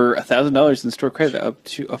 with over $1,000 in store credit up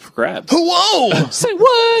for grabs. Whoa! Say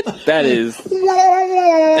what? That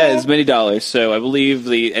is many dollars. So I believe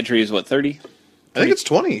the entry is what, 30? I think it's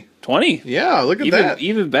 20. 20? Yeah, look at that.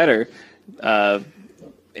 Even better.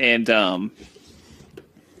 And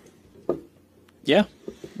yeah.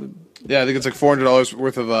 Yeah, I think it's like $400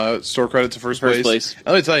 worth of store credit to first place. And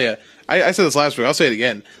let me tell you, I said this last week. I'll say it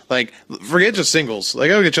again. Like, forget just singles.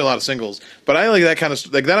 Like, I'll get you a lot of singles, but I like that kind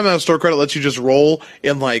of like that amount of store credit lets you just roll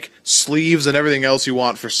in like sleeves and everything else you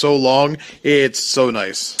want for so long. It's so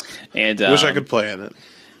nice. And Wish I could play in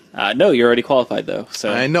it. No, you're already qualified though.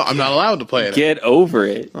 So I know I'm not allowed to play in it. get over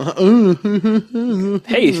it.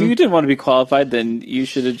 Hey, if you didn't want to be qualified, then you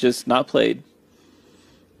should have just not played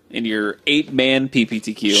in your 8-man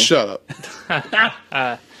PPTQ. Shut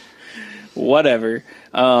up. Whatever.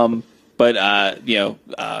 But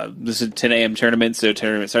this is a 10 a.m. tournament, so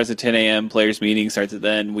tournament starts at 10 a.m. Players meeting starts at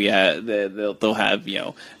then. They'll have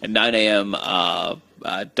a 9 a.m.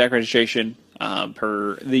 Deck registration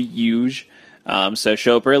per the usual. So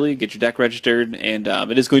show up early, get your deck registered, and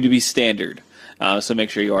it is going to be standard. So make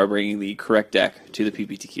sure you are bringing the correct deck to the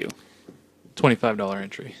PPTQ. $25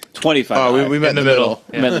 entry. $25. Oh, we met in the middle.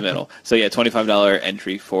 I'm in the middle. So yeah, $25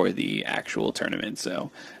 entry for the actual tournament.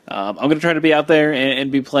 So I'm going to try to be out there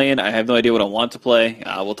and be playing. I have no idea what I want to play.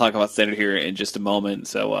 We'll talk about standard here in just a moment.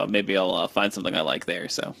 So maybe I'll find something I like there.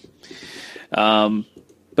 So,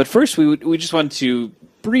 but first we just wanted to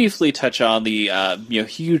briefly touch on the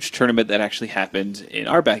huge tournament that actually happened in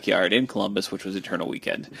our backyard in Columbus, which was Eternal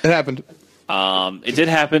Weekend. It happened. It did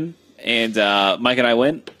happen, and Mike and I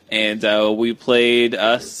went. And we played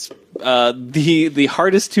the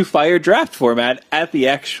hardest to fire draft format at the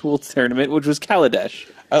actual tournament, which was Kaladesh.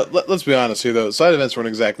 Let's be honest here, though. Side events weren't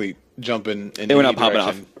exactly jumping in They were not any popping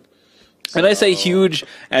direction. off. And I say huge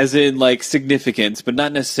as in like significance, but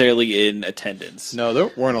not necessarily in attendance. No, there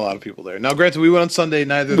weren't a lot of people there. Now, granted, we went on Sunday.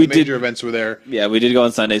 Neither of We the major did- events were there. Yeah, we did go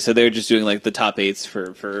on Sunday, so they were just doing like the top 8s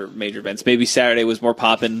for major events. Maybe Saturday was more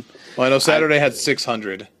popping. Well, I know Saturday had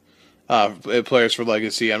 600 players for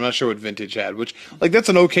Legacy. I'm not sure what Vintage had, which like that's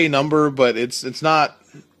an okay number, but it's not.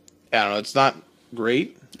 I don't know. It's not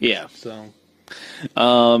great. Yeah. So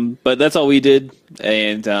But that's all we did.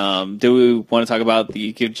 And do we want to talk about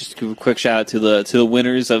just give a quick shout out to the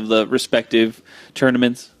winners of the respective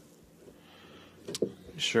tournaments?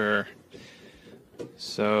 Sure.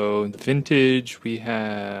 So, Vintage, we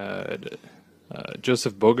had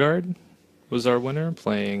Joseph Bogard was our winner,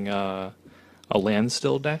 playing a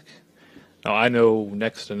Landstill deck. Now, I know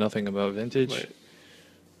next to nothing about Vintage.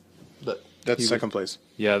 Wait. That's second place.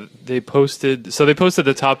 Yeah, they posted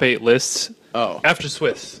the top 8 lists Oh. after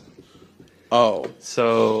Swiss. Oh.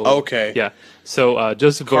 So Okay. yeah. So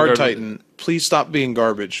Joseph Card Bogard, Titan, please stop being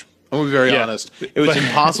garbage. I'm gonna be very Yeah. honest. It was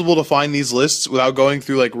impossible to find these lists without going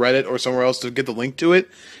through like Reddit or somewhere else to get the link to it.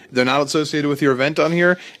 They're not associated with your event on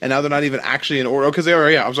here, and now they're not even actually in order because they are.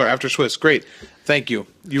 Yeah, I'm sorry. After Swiss, great. Thank you.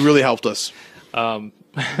 You really helped us.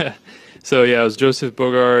 So yeah, it was Joseph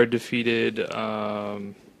Bogard defeated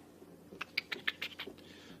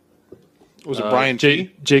Was it Brian J-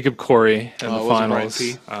 P? Jacob Corey in Oh, the it wasn't Brian finals.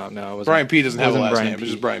 P? No, it wasn't. Brian P doesn't have a wasn't last Brian name. P.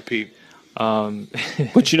 It's just Brian P.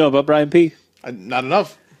 What you know about Brian P? Not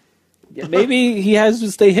enough. Yeah, maybe he has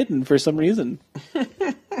to stay hidden for some reason.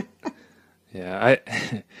 Yeah,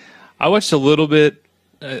 I watched a little bit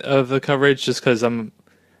of the coverage just because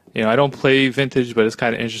I don't play Vintage, but it's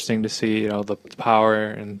kind of interesting to see the power,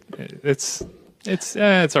 and it's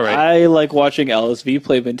all right. I like watching LSV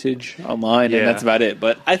play Vintage online, Yeah. and that's about it.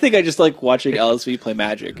 But I think I just like watching LSV play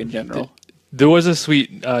Magic in general. There was a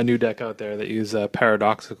sweet new deck out there that used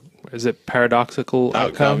paradoxical. Is it paradoxical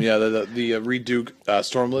outcome? Yeah, the Reed Duke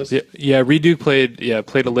Storm list. Yeah, Reduke played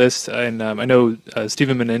a list, and I know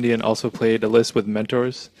Stephen Menendian also played a list with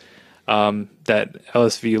mentors that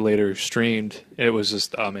LSV later streamed. It was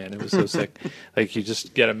just, oh man, it was so sick. Like you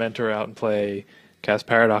just get a mentor out and play cast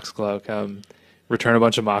Paradox Cloak, return a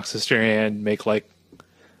bunch of Moxes to your hand, make like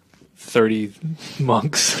 30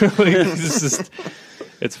 monks. Like,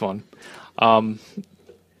 it's fun.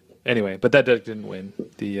 Anyway, but that deck didn't win.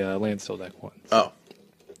 The Landstill deck won. Oh.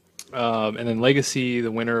 And then Legacy,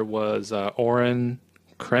 the winner was Oren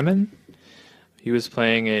Kremen. He was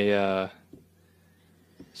playing a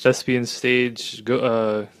Thespian Stage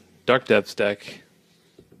Dark Depths deck,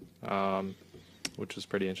 which was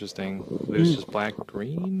pretty interesting. It was just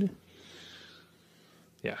black-green.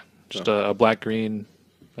 Yeah, just a black-green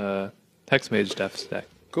Hexmage Depths deck.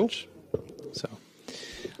 Cool.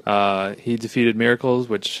 So he defeated Miracles,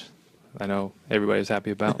 which I know everybody's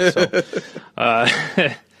happy about. So,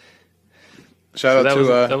 Shout out to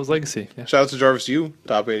that was Legacy. Yeah. shout out to Jarvis U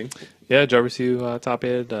top 8. Yeah, Jarvis U top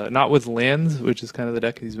aided. Not with lands, which is kind of the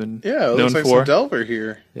deck he's been Yeah, it known looks like for. some Delver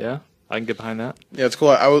here. Yeah, I can get behind that. Yeah, it's cool.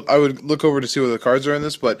 I would look over to see what the cards are in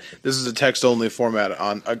this, but this is a text-only format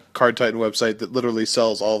on a Card Titan website that literally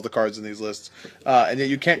sells all of the cards in these lists. And yet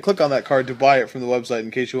you can't click on that card to buy it from the website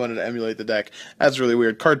in case you wanted to emulate the deck. That's really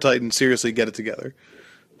weird. Card Titan, seriously, get it together.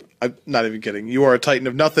 I'm not even kidding. You are a Titan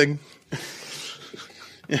of nothing,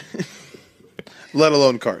 let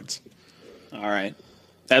alone cards. All right.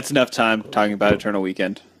 That's enough time talking about Eternal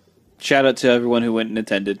Weekend. Shout out to everyone who went and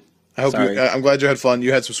attended. I hope Sorry. I'm glad you had fun.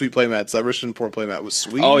 You had some sweet playmats. That Rishton Poor playmat was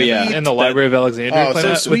sweet. Oh, yeah. And the Library of Alexandria Oh, play so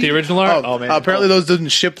that sweet. with the original art. Oh, man. Apparently those didn't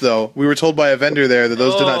ship though. We were told by a vendor there that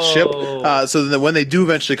those did not ship. So that when they do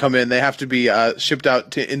eventually come in, they have to be shipped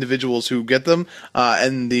out to individuals who get them,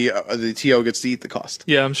 and the TO gets to eat the cost.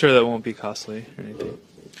 Yeah, I'm sure that won't be costly or anything.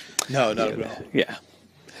 No, not at all.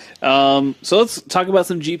 Yeah. So let's talk about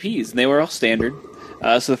some GPs. And they were all standard.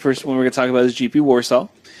 So the first one we're going to talk about is GP Warsaw.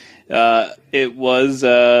 It was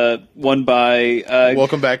won by...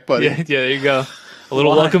 Welcome back, buddy. Yeah, there you go. A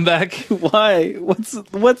little Why? welcome back. Why?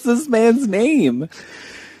 What's this man's name?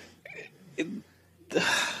 All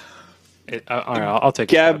right, I'll take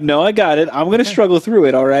Gab, it. no, I got it. I'm going to struggle through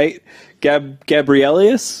it, all right?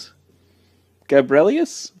 Gabrielius?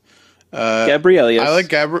 Gabrielius? Gabrielius. I like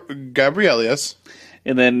Gabrielius.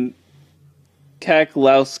 And then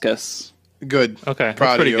Kaklauskas. Good. Okay, that's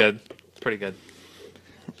Proud of pretty you. good. It's pretty good.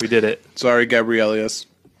 We did it. Sorry, Gabrielius.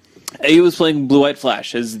 He was playing Blue White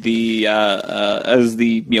Flash as the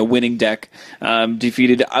winning deck.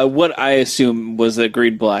 Defeated what I assume was a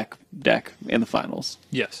green black deck in the finals.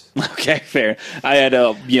 Yes. Okay, fair. I had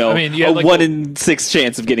a you had like 1 in 6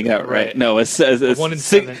 chance of getting that right. Right. No, a 1 in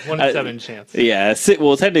six, 7 chance. Yeah,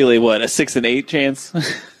 well, technically, what, a 6 and 8 chance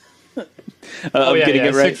of getting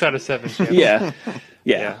it right? 6 out of 7 chance. Yeah.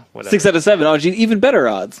 Yeah, Yeah, whatever. 6 out of 7. Oh, gee, even better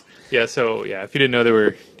odds. Yeah, so, if you didn't know, there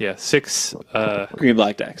were, 6 Green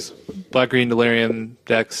black decks. black-green Delirium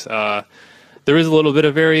decks. There is a little bit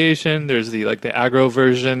of variation. There's the aggro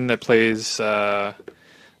version that plays the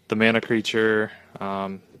mana creature.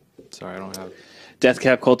 Sorry, I don't have...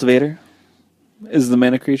 Deathcap Cultivator is the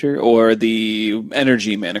mana creature, or the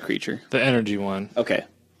energy mana creature? The energy one. Okay.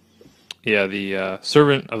 Yeah, the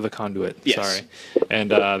Servant of the Conduit. Yes. Sorry.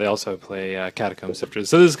 And they also play Catacomb Sifters.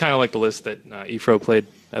 So this is kind of like the list that Efro played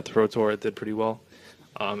at the Pro Tour. It did pretty well.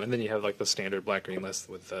 And then you have the standard black-green list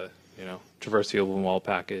with the, Traverse the Open Wall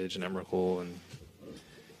package and Emrakul and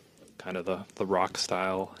kind of the rock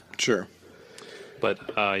style. Sure.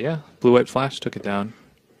 But Blue-White Flash took it down.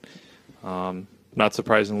 Not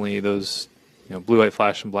surprisingly, those Blue-White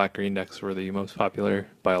Flash and Black-Green decks were the most popular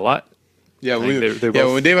by a lot. Yeah, they're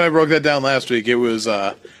both- when Dave and I broke that down last week, it was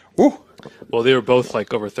woo. Well, they were both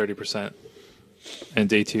over 30% in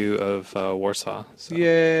day 2 of Warsaw. So.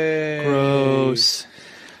 Yay. Gross.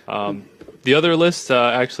 The other list,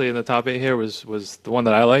 actually in the top 8 here, was the one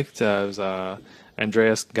that I liked. It was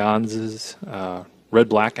Andreas Gans's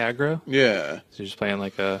red-black aggro. Yeah. So you're just playing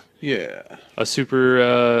Yeah. a super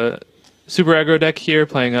aggro deck here,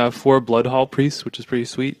 playing 4 Bloodhall Priests, which is pretty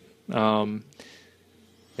sweet.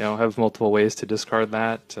 Have multiple ways to discard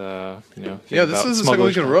that. Yeah, this is the second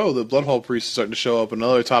week in a row that Bloodhall Priest is starting to show up.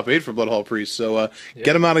 Another top 8 for Bloodhall Priest. So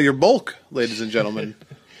get him out of your bulk, ladies and gentlemen.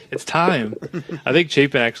 It's time. I think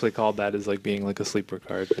Chapin actually called that as being a sleeper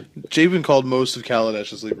card. Jabin called most of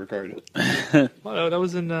Kaladesh a sleeper card. Well, no, that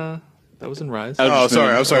was in Rise. Oh,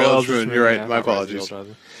 sorry. I'm sorry. Well, Eldritch Moon. You're right. yeah, My not Rise, apologies. the Old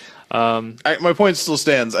Rise. My point still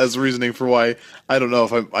stands as reasoning for why I don't know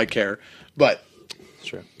if I care. But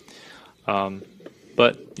Sure.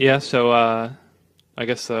 But yeah, so I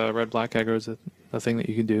guess red-black aggro is a thing that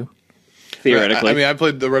you can do. Theoretically. I mean, I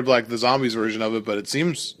played the Red Black the Zombies version of it, but it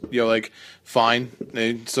seems fine.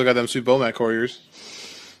 They still got them sweet Bomat couriers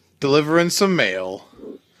delivering some mail.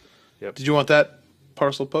 Yep. Did you want that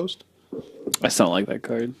parcel post? I still don't like that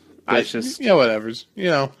card. It's just... whatever's.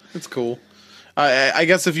 It's cool. I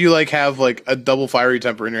guess if you like have like a double fiery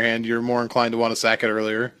temper in your hand, you're more inclined to want to sack it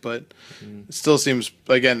earlier. But it still seems,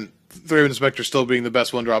 again, Thraben Spectre still being the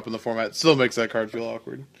best one drop in the format still makes that card feel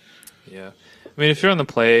awkward. Yeah. I mean, if you're on the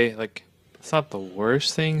play, like, it's not the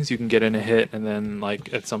worst things. You can get in a hit and then,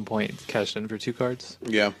 like, at some point cash in for 2 cards.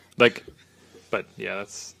 Yeah. Like, but yeah,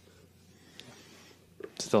 that's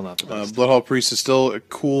still not the best. Bloodhall Priest is still a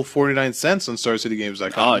cool 49 cents on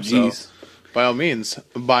StarCityGames.com. Oh, jeez. So by all means,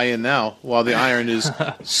 buy in now while the iron is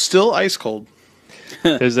still ice cold.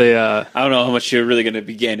 There's a I don't know how much you're really going to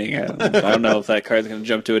be gaining. I don't know if that card's going to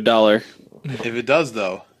jump to $1. If it does,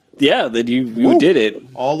 though, Yeah, then you Woo. did it.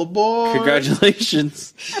 all aboard.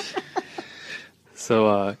 Congratulations.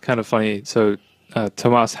 so kind of funny. So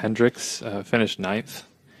Tomas Hendricks finished 9th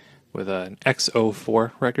with an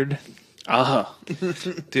XO4 record.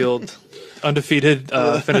 Dealt undefeated,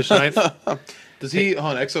 finished 9th. Does he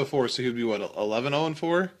on XO4? So he'd be what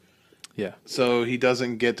 11-0-4. Yeah, So he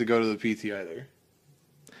doesn't get to go to the PT either.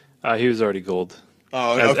 he was already gold.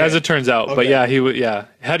 Oh, As, okay. as it turns out, but Okay. yeah, he would. Yeah,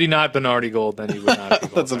 had he not been already gold, then he would not. Be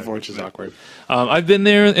gold, That's which unfortunate. is awkward. I've been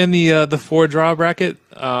there in the 4 draw bracket.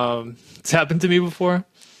 It's happened to me before.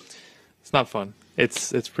 It's not fun.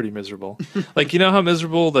 It's pretty miserable. Like, you know how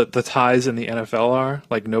miserable the ties in the NFL are.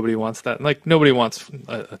 Like, nobody wants that. Like, nobody wants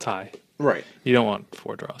a tie. Right. You don't want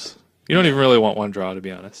 4 draws. You don't even really want 1 draw, to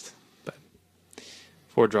be honest. But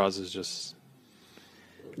 4 draws is just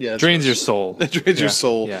Yeah. drains your soul. It drains your Yeah,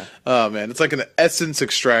 soul. Yeah, Oh man, it's like an essence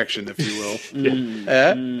extraction, if you will.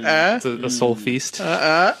 it's a soul feast.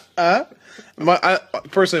 Personally,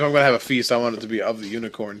 if I'm gonna have a feast, I want it to be of the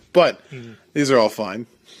unicorn. But these are all fine.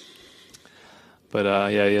 But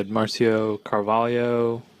yeah, you had Marcio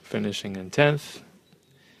Carvalho finishing in 10th.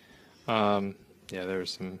 Yeah,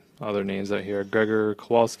 there's some other names out here. Gregor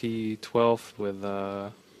Kowalski, 12th with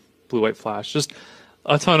Blue White Flash. Just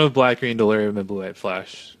a ton of Black Green Delirium and Blue White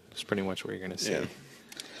Flash. That's pretty much what you're going to see.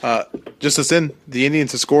 Yeah. Just as in, the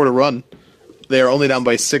Indians have scored a run. They are only down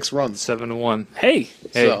by 6 runs. 7-1. Hey.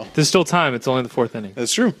 Hey, So- there's still time. It's only the 4th inning.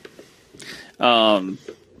 That's true.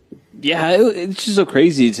 Yeah, it's just so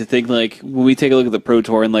crazy to think, like, when we take a look at the Pro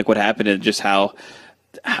Tour and, like, what happened and just how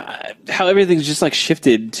everything's just, like,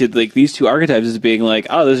 shifted to, like, these 2 archetypes as being like,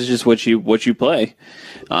 oh, this is just what you play.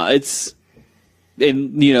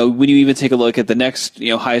 And, you know, when you even take a look at the next, you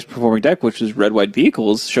know, highest performing deck, which is Red White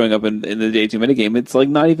Vehicles showing up in the Day 2 metagame, it's, like,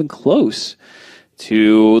 not even close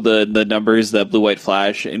to the numbers that Blue White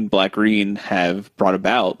Flash and Black Green have brought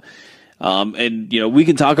about. And, you know, we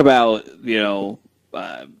can talk about, you know,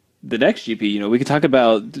 the next GP, you know, we can talk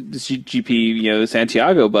about the GP, you know,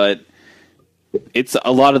 Santiago, but it's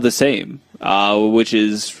a lot of the same, which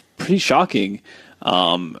is pretty shocking.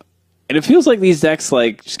 And it feels like these decks,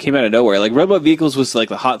 like, just came out of nowhere. Like, Red White Vehicles was, like,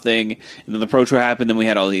 the hot thing, and then the Pro Tour happened, and we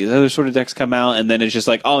had all these other sort of decks come out, and then it's just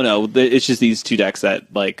like, oh, no, it's just these 2 decks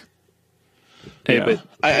that, like, Hey, you know.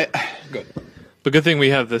 but Good. But good thing we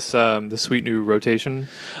have this the sweet new rotation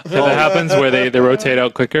that happens where they rotate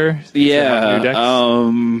out quicker. to have new Yeah,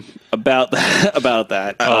 decks. about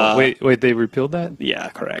that. Oh, wait, they repealed that? Yeah,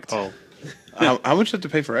 correct. Oh, How much do you have to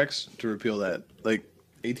pay for X to repeal that? Like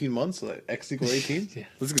 18 months? Like X equal 18? Yeah.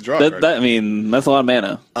 Let's get draw That, I mean, that's a lot of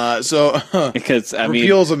mana. Because, I mean,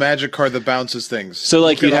 repeal is a magic card that bounces things. so,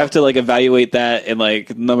 like, Look you'd it have up. to, like, evaluate that in,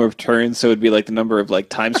 like, number of turns, so it'd be, like, the number of, like,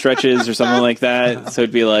 time stretches or something like that. So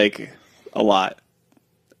it'd be, like, a lot.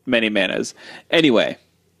 Many manas. Anyway.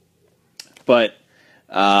 But,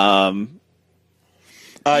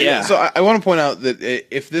 Yeah. Yeah. So I want to point out that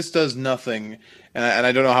if this does nothing, and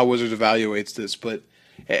I don't know how Wizards evaluates this, but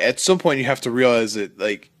at some point you have to realize that,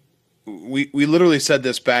 like, we literally said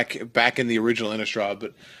this back in the original Innistrad,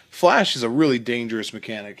 but Flash is a really dangerous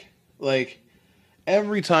mechanic. Like,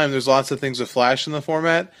 every time there's lots of things with Flash in the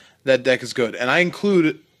format, that deck is good, and I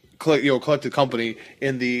include Collected Company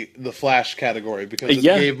in the Flash category because it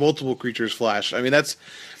Yeah. gave multiple creatures Flash. I mean, that's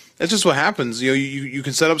just what happens. You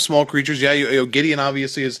can set up small creatures. Yeah, Gideon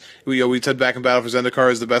obviously is. We said back in Battle for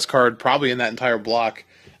Zendikar is the best card probably in that entire block,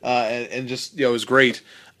 and just is great.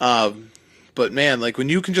 But man, like when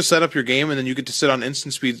you can just set up your game and then you get to sit on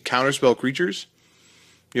instant speed counterspell creatures,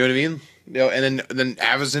 you know what I mean? And then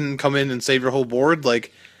Avacyn come in and save your whole board.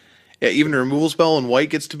 Like, yeah, even a removal spell in white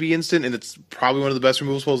gets to be instant, and it's probably one of the best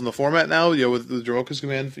removal spells in the format now. With the Dromoka's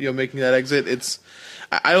command, making that exit.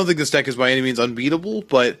 I don't think this deck is by any means unbeatable,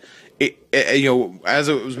 but it as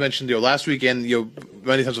it was mentioned, last weekend,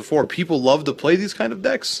 many times before, people love to play these kind of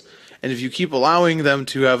decks, and if you keep allowing them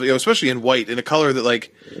to have, especially in white, in a color that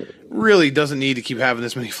like really doesn't need to keep having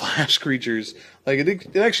this many flash creatures, like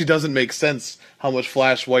it actually doesn't make sense how much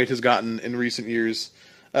flash white has gotten in recent years,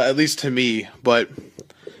 at least to me, but.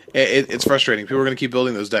 it's frustrating. People are going to keep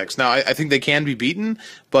building those decks. Now, I think they can be beaten,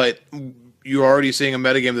 but you're already seeing a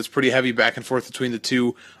metagame that's pretty heavy back and forth between the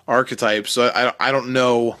two archetypes. So I don't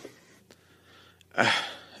know.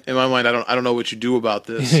 In my mind, I don't know what you do about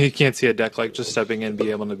this. You can't see a deck like just stepping in, be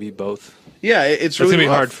able to be both. Yeah, it's Really really gonna be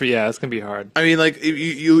rough. hard for. Yeah, it's gonna be hard. I mean, like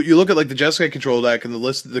you look at like the Jeskai control deck and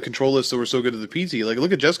the control lists that were so good at the PT. Like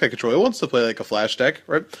look at Jeskai control; it wants to play like a flash deck,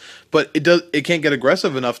 right? But it can't get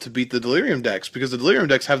aggressive enough to beat the Delirium decks because the Delirium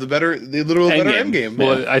decks have the literal better Endgame. endgame.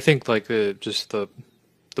 Well, I think like the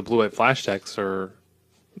blue-white flash decks are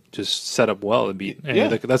just set up well to beat. And Yeah.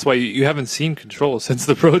 that's why you haven't seen control since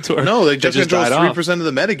the Pro Tour. No, like They Jeskai control is died off. 3% of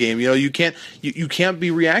the metagame. You know, you can't be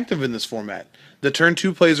reactive in this format. The turn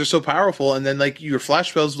 2 plays are so powerful, and then like your flash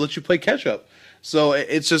spells let you play catch up. So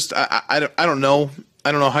it's just I don't know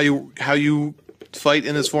how you fight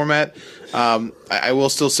in this format. I will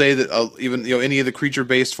still say that even any of the creature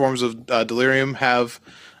based forms of Delirium have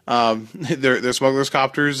their smugglers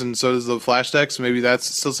copters, and so does the flash decks. Maybe that's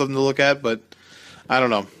still something to look at, but I don't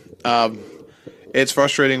know. It's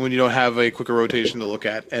frustrating when you don't have a quicker rotation to look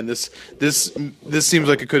at, and this seems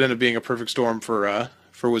like it could end up being a perfect storm for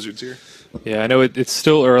Wizards here. Yeah, I know it's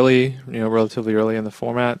still early, relatively early in the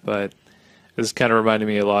format, but this kind of reminded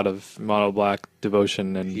me a lot of Mono Black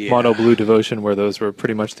Devotion and Mono Blue Devotion, where those were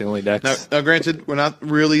pretty much the only decks. Now, granted, we're not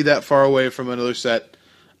really that far away from another set.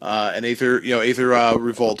 And Aether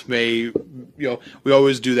Revolt may, we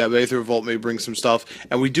always do that, but Aether Revolt may bring some stuff,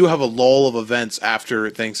 and we do have a lull of events after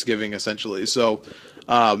Thanksgiving, essentially. So,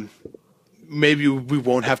 maybe we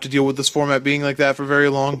won't have to deal with this format being like that for very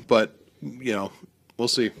long, but we'll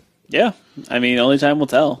see. Yeah, I mean, only time will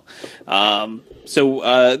tell.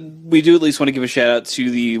 So we do at least want to give a shout out to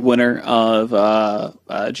the winner of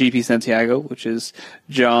GP Santiago, which is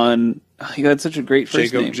John. You had such a great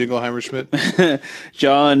first name. Jingleheimer Schmidt.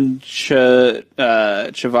 John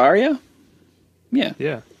Chavaria?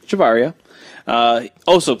 Yeah. Chavaria.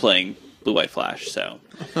 Also playing Blue White Flash, so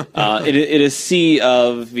it is sea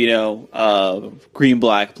of green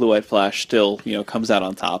black Blue White Flash still comes out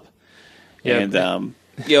on top. Yeah. And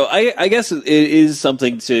I guess it is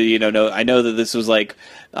something to know. I know that this was like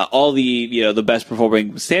all the the best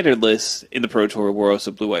performing standard lists in the Pro Tour were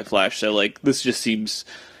also Blue White Flash, so like this just seems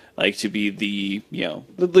like to be the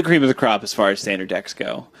the cream of the crop as far as standard decks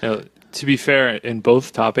go. Now, to be fair, in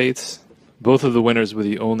both top 8s, both of the winners were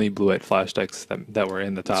the only blue-white flash decks that were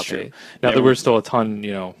in the top true. 8. Now, there were still a ton,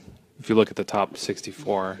 if you look at the top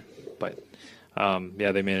 64, but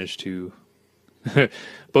they managed to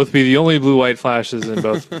both be the only blue-white flashes and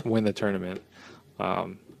both win the tournament. At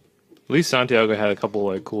least Santiago had a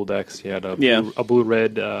couple of cool decks. He had a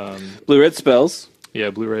blue-red... Blue-red spells. Yeah,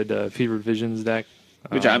 blue-red Fevered Visions deck.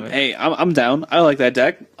 Which I'm down. I like that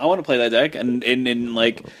deck. I want to play that deck, and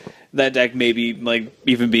like that deck maybe like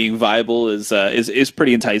even being viable is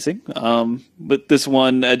pretty enticing. But this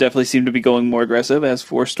one definitely seemed to be going more aggressive as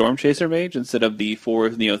for Storm Chaser Mage instead of the 4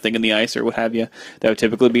 thing in the ice or what have you that would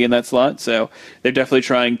typically be in that slot. So they're definitely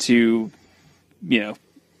trying to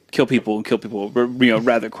kill people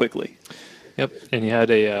rather quickly. Yep, and you had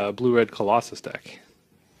a blue-red Colossus deck.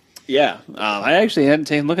 Yeah, I actually hadn't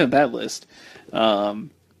taken a look at that list.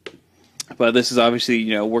 But this is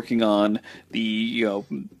obviously, working on the,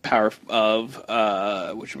 power of,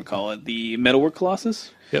 the Metalwork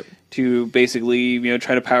Colossus. Yep. To basically,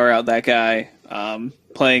 try to power out that guy,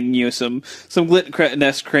 playing, some Glint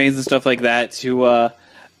Nest Cranes and stuff like that to,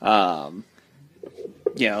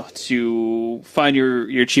 to find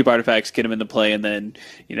your cheap artifacts, get them into play, and then,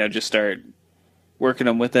 just start working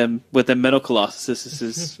them with them Metal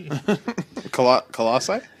Colossuses.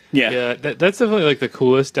 Colossi? Yeah. That's definitely like the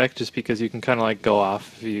coolest deck, just because you can kind of like go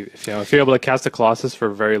off. If you're able to cast a Colossus for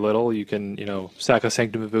very little, you can sack a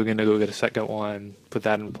Sanctum of Ugin to go get a second one, put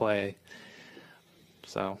that in play.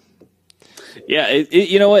 So, yeah,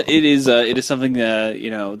 you know what? It is something that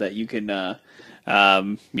that you can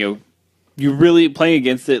you really playing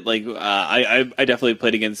against it. Like I definitely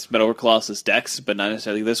played against Metalwork Colossus decks, but not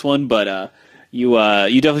necessarily this one. But you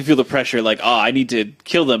definitely feel the pressure. Like, I need to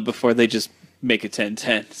kill them before they just make it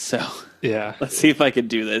 10-10. So yeah, let's see if I can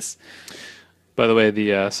do this. By the way,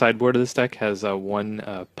 the sideboard of this deck has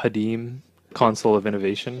one Padim Console of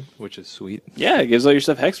Innovation, which is sweet. Yeah, it gives all your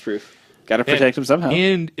stuff hexproof. Got to protect them somehow.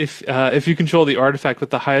 And if you control the artifact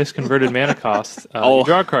with the highest converted mana cost, you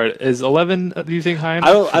draw a card. Is 11? Do you think high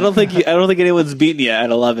enough? I don't think anyone's beaten you at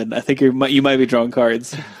 11. I think you might be drawing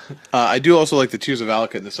cards. I do also like the Tears of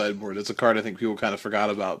Alka in the sideboard. It's a card I think people kind of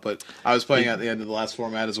forgot about, but I was playing at the end of the last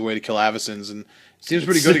format as a way to kill Avacins, and it seems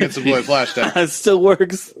pretty good against the Blue Flash deck. It still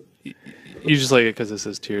works. You just like it because it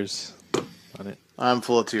says Tears. on it. I'm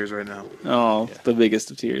full of tears right now. Oh, the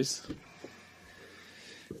biggest of tears.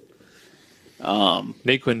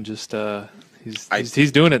 Nate Quinn just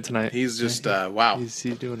he's doing it tonight. He's just wow. He's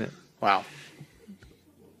doing it. Wow.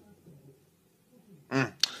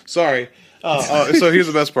 Sorry. So here's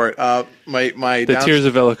the best part. My Tears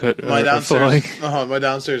of eloquent. my flowing. downstairs my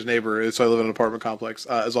downstairs neighbor. So I live in an apartment complex.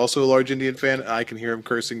 Is also a large Indian fan. And I can hear him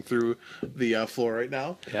cursing through the floor right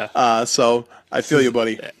now. Yeah. So I feel you,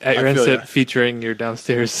 buddy. At your I feel inset ya. featuring your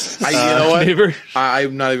downstairs You know what? neighbor.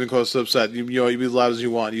 I'm not even close to upset. You know, you be as loud as you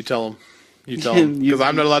want. You tell him. You tell him because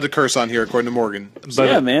I'm not allowed to curse on here, according to Morgan. So,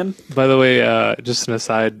 yeah, man. By the way, just an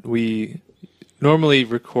aside, we normally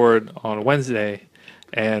record on Wednesday,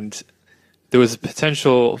 and there was a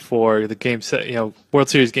potential for the World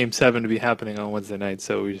Series Game 7 to be happening on Wednesday night,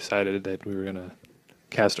 so we decided that we were going to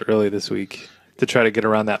cast early this week to try to get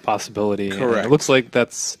around that possibility. Correct. And it looks like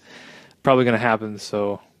that's probably going to happen,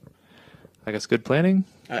 so I guess good planning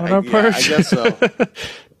on our part. I guess so.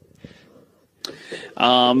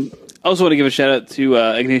 I also want to give a shout out to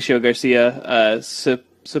Ignacio Garcia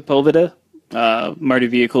Sepulveda. Marty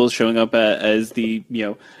Vehicles showing up as the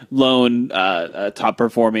lone top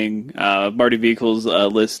performing Marty Vehicles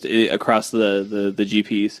list across the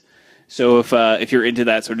GPs. So if you're into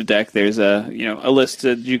that sort of deck, there's a list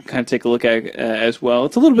that you can kind of take a look at as well.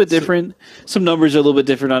 It's a little bit different. Some numbers are a little bit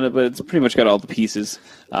different on it, but it's pretty much got all the pieces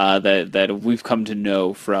that we've come to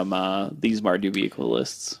know from these Marty Vehicle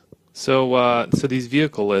lists. So these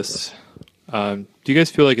vehicle lists, do you guys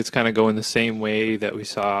feel like it's kind of going the same way that we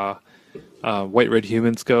saw White Red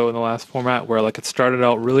Humans go in the last format, where like it started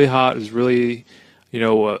out really hot, it was really,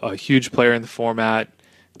 a huge player in the format,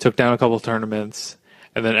 took down a couple of tournaments,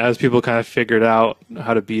 and then as people kind of figured out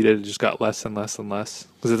how to beat it, it just got less and less and less.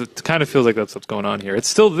 Because it kind of feels like that's what's going on here. It's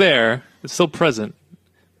still there, it's still present,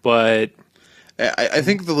 but I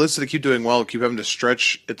think the lists that keep doing well keep having to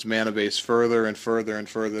stretch its mana base further and further and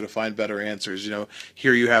further to find better answers.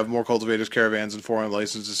 Here you have more Cultivators, Caravans, and Foreign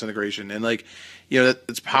License Disintegration. And,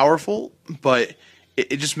 it's powerful, but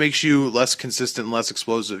it just makes you less consistent and less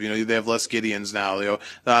explosive. They have less Gideons now.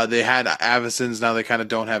 They had Avacins, now they kind of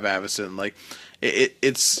don't have Avacyn.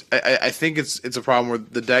 I think it's a problem where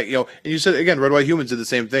the deck, and you said, again, Red White Humans did the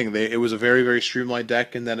same thing. It was a very, very streamlined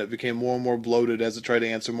deck, and then it became more and more bloated as it tried to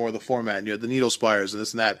answer more of the format. And you had the Needle Spires and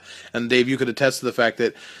this and that. And Dave, you could attest to the fact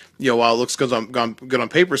that, while it looks good on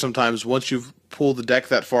paper sometimes, once you've pulled the deck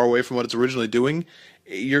that far away from what it's originally doing,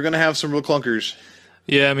 you're going to have some real clunkers.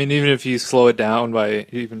 yeah, I mean, even if you slow it down by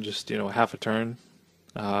even just like a turn,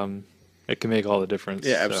 it can make all the difference.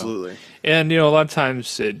 Yeah, so. absolutely. And a lot of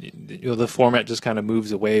times, the format just kind of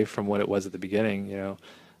moves away from what it was at the beginning.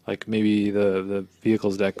 Like maybe the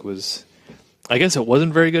vehicles deck was, I guess it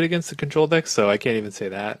wasn't very good against the control deck, so I can't even say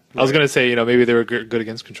that. Right. I was gonna say maybe they were good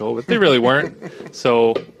against control, but they really weren't.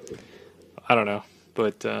 So I don't know,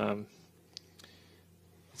 but it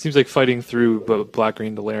seems like fighting through Black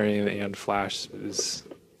Green Delirium and Flash is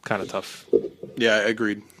kind of tough. Yeah,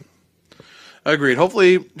 agreed.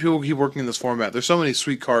 Hopefully, people keep working in this format. There's so many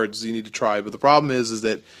sweet cards you need to try, but the problem is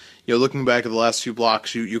that looking back at the last few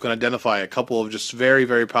blocks, you can identify a couple of just very,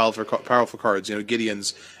 very powerful cards.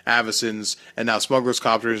 Gideons, Avacins, and now Smuggler's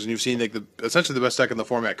Copters, and you've seen essentially the best deck in the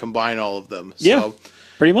format combine all of them. Yeah,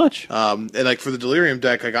 pretty much. And for the Delirium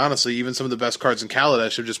deck, honestly, even some of the best cards in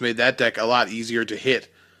Kaladesh have just made that deck a lot easier to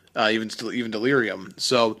hit, even Delirium.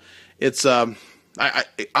 So it's I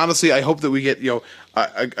honestly, I hope that we get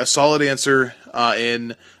a solid answer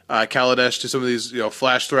in Kaladesh to some of these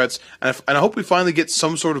flash threats, and I hope we finally get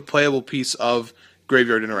some sort of playable piece of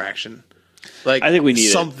graveyard interaction. I think we need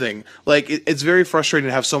something. It's very frustrating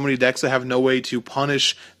to have so many decks that have no way to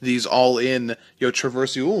punish these all-in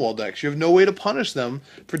Traversy Ulwall decks. You have no way to punish them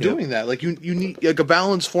for doing that. You need a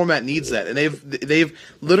balanced format needs that, and they've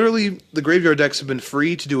literally, the graveyard decks have been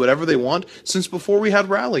free to do whatever they want since before we had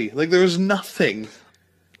Rally. There was nothing.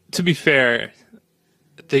 To be fair,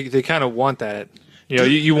 they kind of want that.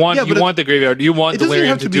 You want the graveyard. You want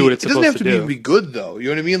Delirium to do what it's supposed to do. It doesn't have to be good, though. You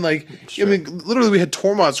know what I mean? Sure. Literally, we had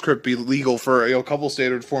Tormod's Crypt be legal for a couple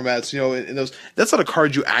standard formats. In those, that's not a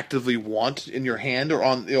card you actively want in your hand or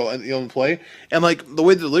on in play. And the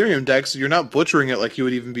way the Delirium decks, you're not butchering it like you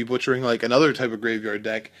would even be butchering another type of graveyard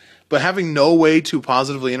deck. But having no way to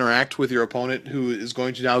positively interact with your opponent who is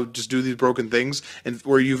going to now just do these broken things, and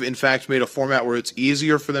where you've in fact made a format where it's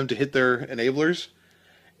easier for them to hit their enablers,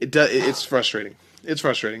 it's frustrating. It's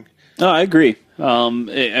frustrating. No, I agree.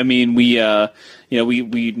 I mean, we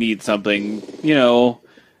need something,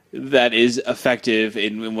 that is effective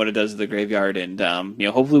in what it does to the graveyard, and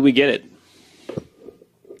hopefully we get it.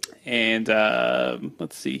 And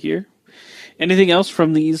let's see here. Anything else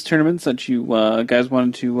from these tournaments that you guys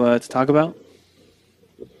wanted to talk about?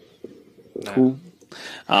 Nah. Cool.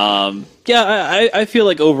 Yeah, I feel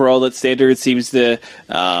like overall that standard seems to.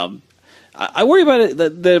 I worry about it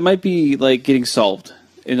that it might be like getting solved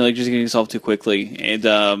and like just getting solved too quickly,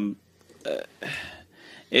 and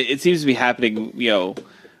it seems to be happening,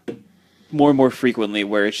 more and more frequently,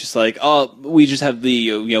 where it's just like, oh, we just have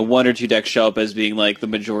the one or two decks show up as being like the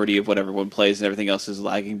majority of what everyone plays, and everything else is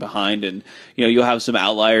lagging behind, and you'll have some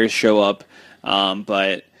outliers show up,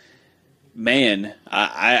 but man,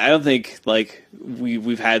 I don't think like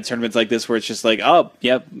we've had tournaments like this where it's just like, oh,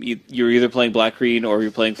 yep, you're either playing Black Green or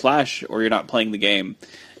you're playing Flash or you're not playing the game,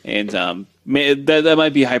 and that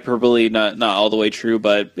might be hyperbole, not all the way true,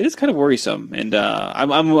 but it is kind of worrisome. And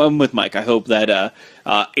I'm with Mike. I hope that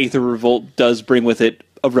Aether Revolt does bring with it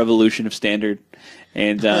a revolution of standard,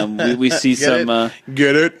 and we see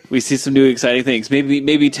Get it? we see some new exciting things.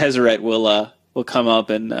 Maybe Tezzeret will come up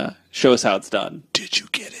and show us how it's done. Did you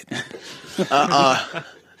get it?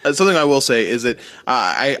 Something I will say is that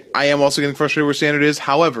I am also getting frustrated where standard is.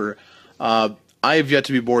 However, I have yet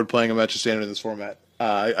to be bored playing a match of standard in this format.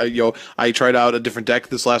 I tried out a different deck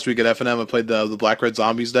this last week at FNM. I played the Black Red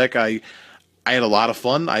Zombies deck. I had a lot of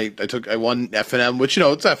fun. I won FNM, which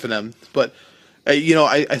it's FNM, but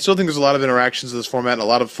I still think there's a lot of interactions in this format and a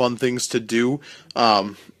lot of fun things to do.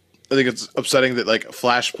 I think it's upsetting that like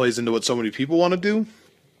Flash plays into what so many people want to do.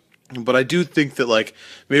 But I do think that like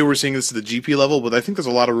maybe we're seeing this at the GP level, but I think there's a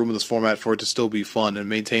lot of room in this format for it to still be fun and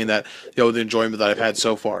maintain that the enjoyment that I've had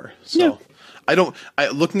so far. So yeah.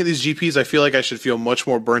 Looking at these GPs, I feel like I should feel much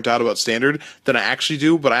more burnt out about standard than I actually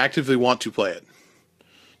do, but I actively want to play it.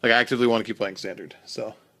 Like I actively want to keep playing standard.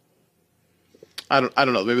 So I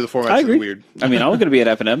don't know. Maybe the format's weird. I mean, I'm going to be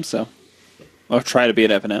at FNM, so I'll try to be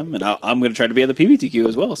at FNM, and I'm going to try to be at the PBTQ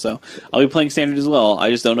as well. So I'll be playing standard as well. I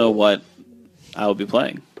just don't know what I will be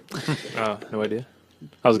playing. No idea.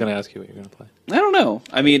 I was going to ask you what you're going to play. I don't know.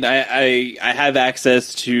 I mean, I have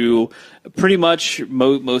access to pretty much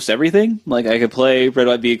most everything. Like I could play Red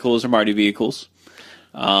White Vehicles or Marty Vehicles.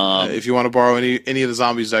 If you want to borrow any of the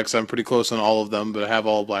Zombies decks, I'm pretty close on all of them, but I have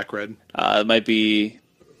all Black Red. It might be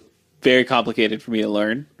very complicated for me to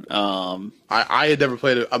learn. I had never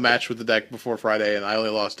played a match with the deck before Friday, and I only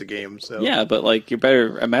lost a game. So yeah, but like you're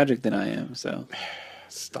better at Magic than I am. So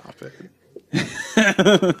stop it.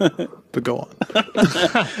 But go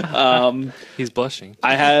on. He's blushing.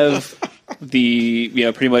 I have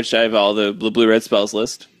pretty much I have all the blue red spells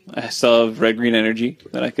list. I still have red green energy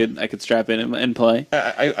that I could strap in and play.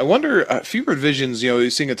 I wonder, Fevered Visions,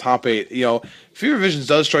 seeing a top 8, Fevered Visions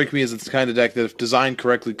does strike me as the kind of deck that if designed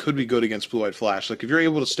correctly could be good against Blue White Flash. Like if you're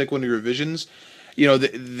able to stick one of your visions,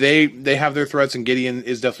 they have their threats, and Gideon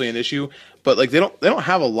is definitely an issue. But like they don't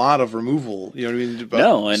have a lot of removal. You know what I mean?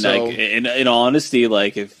 No, and like in all honesty,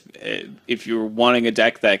 like if you're wanting a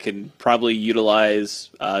deck that can probably utilize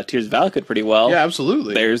Tears of Valakut pretty well, yeah,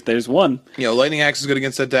 absolutely. There's one. Lightning Axe is good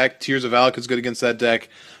against that deck. Tears of Valakut is good against that deck.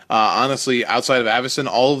 Honestly, outside of Avacyn,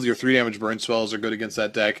 all of your 3 damage burn spells are good against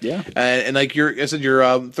that deck. Yeah, and like your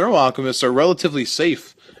Thermal Alchemists are relatively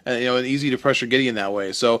safe. And easy to pressure Gideon that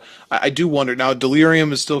way. So I do wonder. Now,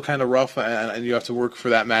 Delirium is still kind of rough, and you have to work for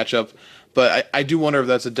that matchup. But I do wonder if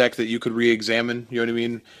that's a deck that you could re-examine. You know what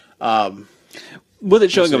I mean? With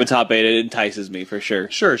it showing up a top 8, it entices me for sure.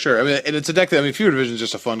 Sure. I mean, and it's a deck that Fever Division is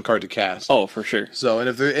just a fun card to cast. Oh, for sure. So, and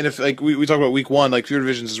if like we talk about week 1, like Fever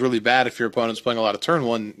Divisions is really bad if your opponent's playing a lot of turn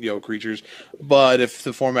 1 creatures. But if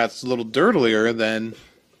the format's a little dirtier, then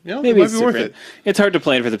maybe it might be worth it. It's hard to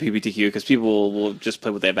plan for the PBTQ because people will just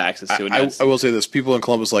play what they have access to. I will say this: people in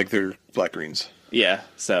Columbus like their Black Greens. Yeah,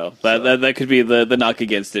 so that could be the knock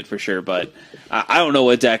against it for sure. But I don't know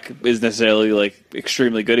what deck is necessarily like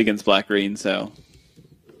extremely good against Black Green. So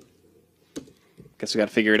guess we got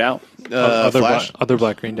to figure it out. Other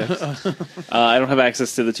Black Green decks. I don't have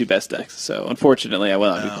access to the 2 best decks, so unfortunately, I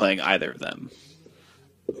will not be playing either of them.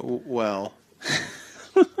 Well.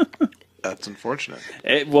 That's unfortunate.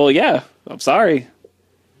 Well, yeah. I'm sorry.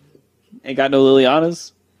 Ain't got no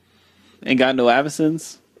Lilianas. Ain't got no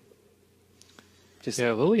Avacyns.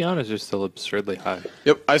 Lilianas are still absurdly high.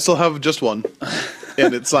 Yep, I still have just one,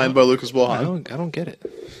 and it's signed by Lucas Bohan. I don't get it.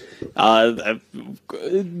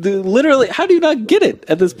 Literally, how do you not get it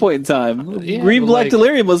at this point in time? Green Black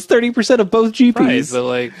Delirium was 30% of both GPs. Right, but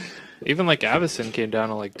like even like Avacyn came down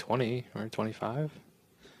to like 20 or 25.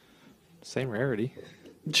 Same rarity.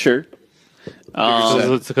 Sure.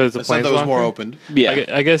 It's because the that was more open. Yeah,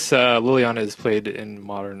 I guess Liliana is played in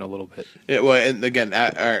Modern a little bit. Yeah, well, and again,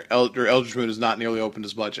 our Eldritch Moon is not nearly opened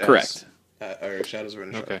as much. Correct. As our Shadows of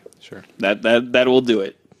Innistrad. Okay, sure. That will do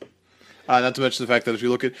it. Not to mention the fact that if you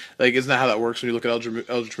look at, like, isn't that how that works when you look at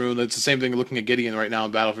Eldritch Moon? It's the same thing looking at Gideon right now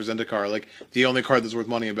in Battle for Zendikar. Like, the only card that's worth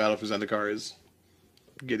money in Battle for Zendikar is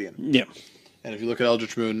Gideon. Yeah. And if you look at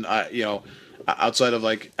Eldritch Moon, outside of,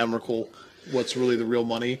 like, Emrakul, what's really the real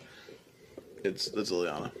money? It's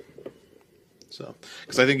Liliana. So,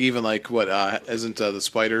 because I think even, like, isn't the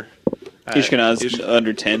Spider? Ishkanaz's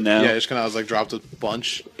under 10 now. Yeah, Ishkanaz, like, dropped a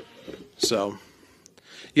bunch. So...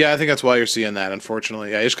 yeah, I think that's why you're seeing that,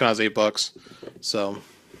 unfortunately. Yeah, Ishkanaz $8. So.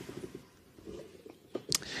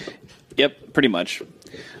 Yep, pretty much.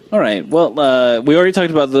 All right. Well, we already talked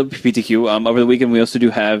about the PPTQ. Over the weekend, we also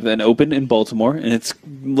do have an Open in Baltimore, and it's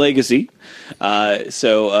Legacy.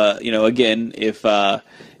 Again,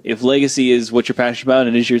 if Legacy is what you're passionate about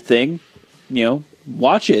and is your thing,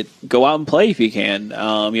 watch it. Go out and play if you can.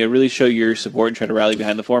 Really show your support and try to rally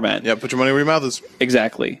behind the format. Yeah, put your money where your mouth is.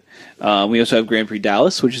 Exactly. We also have Grand Prix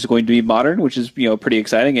Dallas, which is going to be modern, which is pretty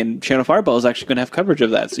exciting. And Channel Fireball is actually going to have coverage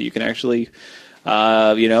of that, so you can actually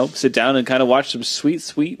sit down and kind of watch some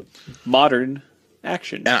sweet modern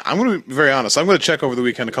action. And I'm going to be very honest. I'm going to check over the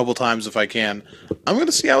weekend a couple times if I can. I'm going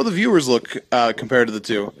to see how the viewers look compared to the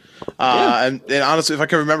two. And honestly, if I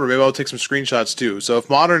can remember, maybe I'll take some screenshots too. So if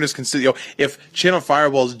modern is if Channel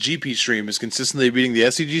Fireball's GP stream is consistently beating the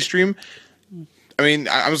SCG stream, I mean,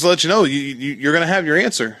 I'm just gonna let you know you're going to have your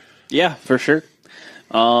answer. Yeah, for sure.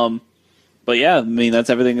 But yeah, I mean, that's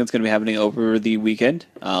everything that's going to be happening over the weekend.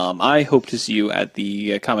 I hope to see you at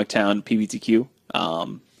the Comic Town PBTQ.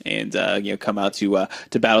 And come out to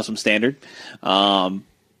battle some standard.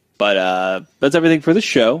 But that's everything for the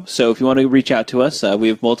show. So if you want to reach out to us, we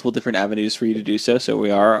have multiple different avenues for you to do so. So we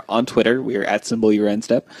are on Twitter. We are at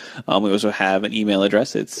 @YourEndstep. We also have an email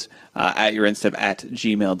address. It's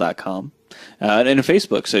 @YourEndstep@gmail.com. And in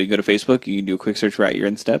Facebook. So you go to Facebook, you can do a quick search for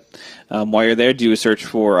 @YourEndstep. While you're there, do a search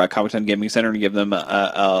for Comic Con Gaming Center and give them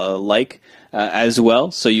a like. As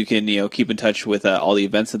well, so you can keep in touch with all the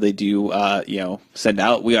events that they do send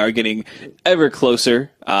out. We are getting ever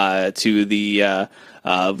closer to the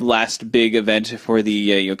last big event for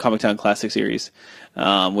the Comic Town Classic Series,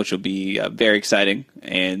 which will be very exciting.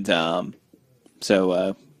 And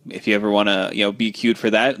so if you ever want to be queued for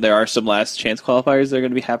that, there are some last chance qualifiers that are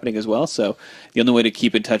going to be happening as well. So the only way to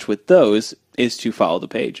keep in touch with those is to follow the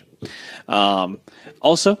page.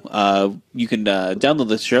 Also, you can download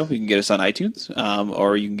this show. You can get us on iTunes,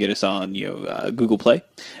 or you can get us on Google Play,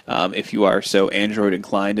 if you are so Android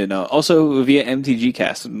inclined, and also via MTG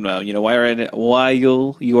Cast. While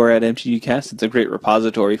you are at MTG Cast, it's a great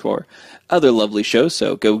repository for other lovely shows.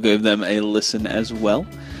 So go give them a listen as well.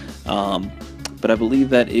 But I believe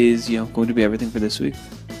that is going to be everything for this week.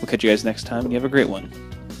 We'll catch you guys next time. You have a great one.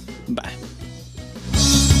 Bye.